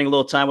for spending a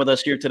little time with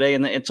us here today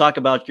and talk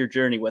about your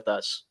journey with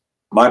us.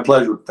 My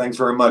pleasure. Thanks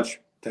very much.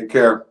 Take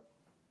care.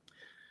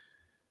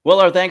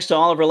 Well, our thanks to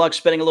Oliver Luck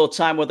spending a little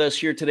time with us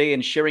here today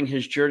and sharing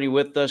his journey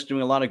with us,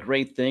 doing a lot of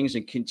great things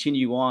and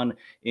continue on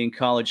in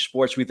college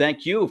sports. We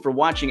thank you for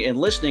watching and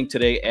listening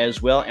today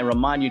as well, and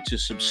remind you to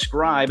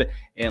subscribe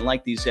and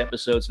like these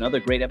episodes. Another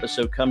great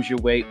episode comes your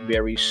way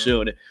very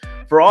soon.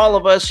 For all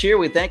of us here,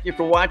 we thank you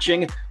for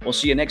watching. We'll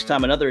see you next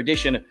time, another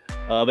edition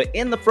of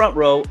In the Front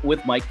Row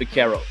with Mike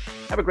Vaccaro.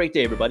 Have a great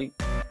day, everybody.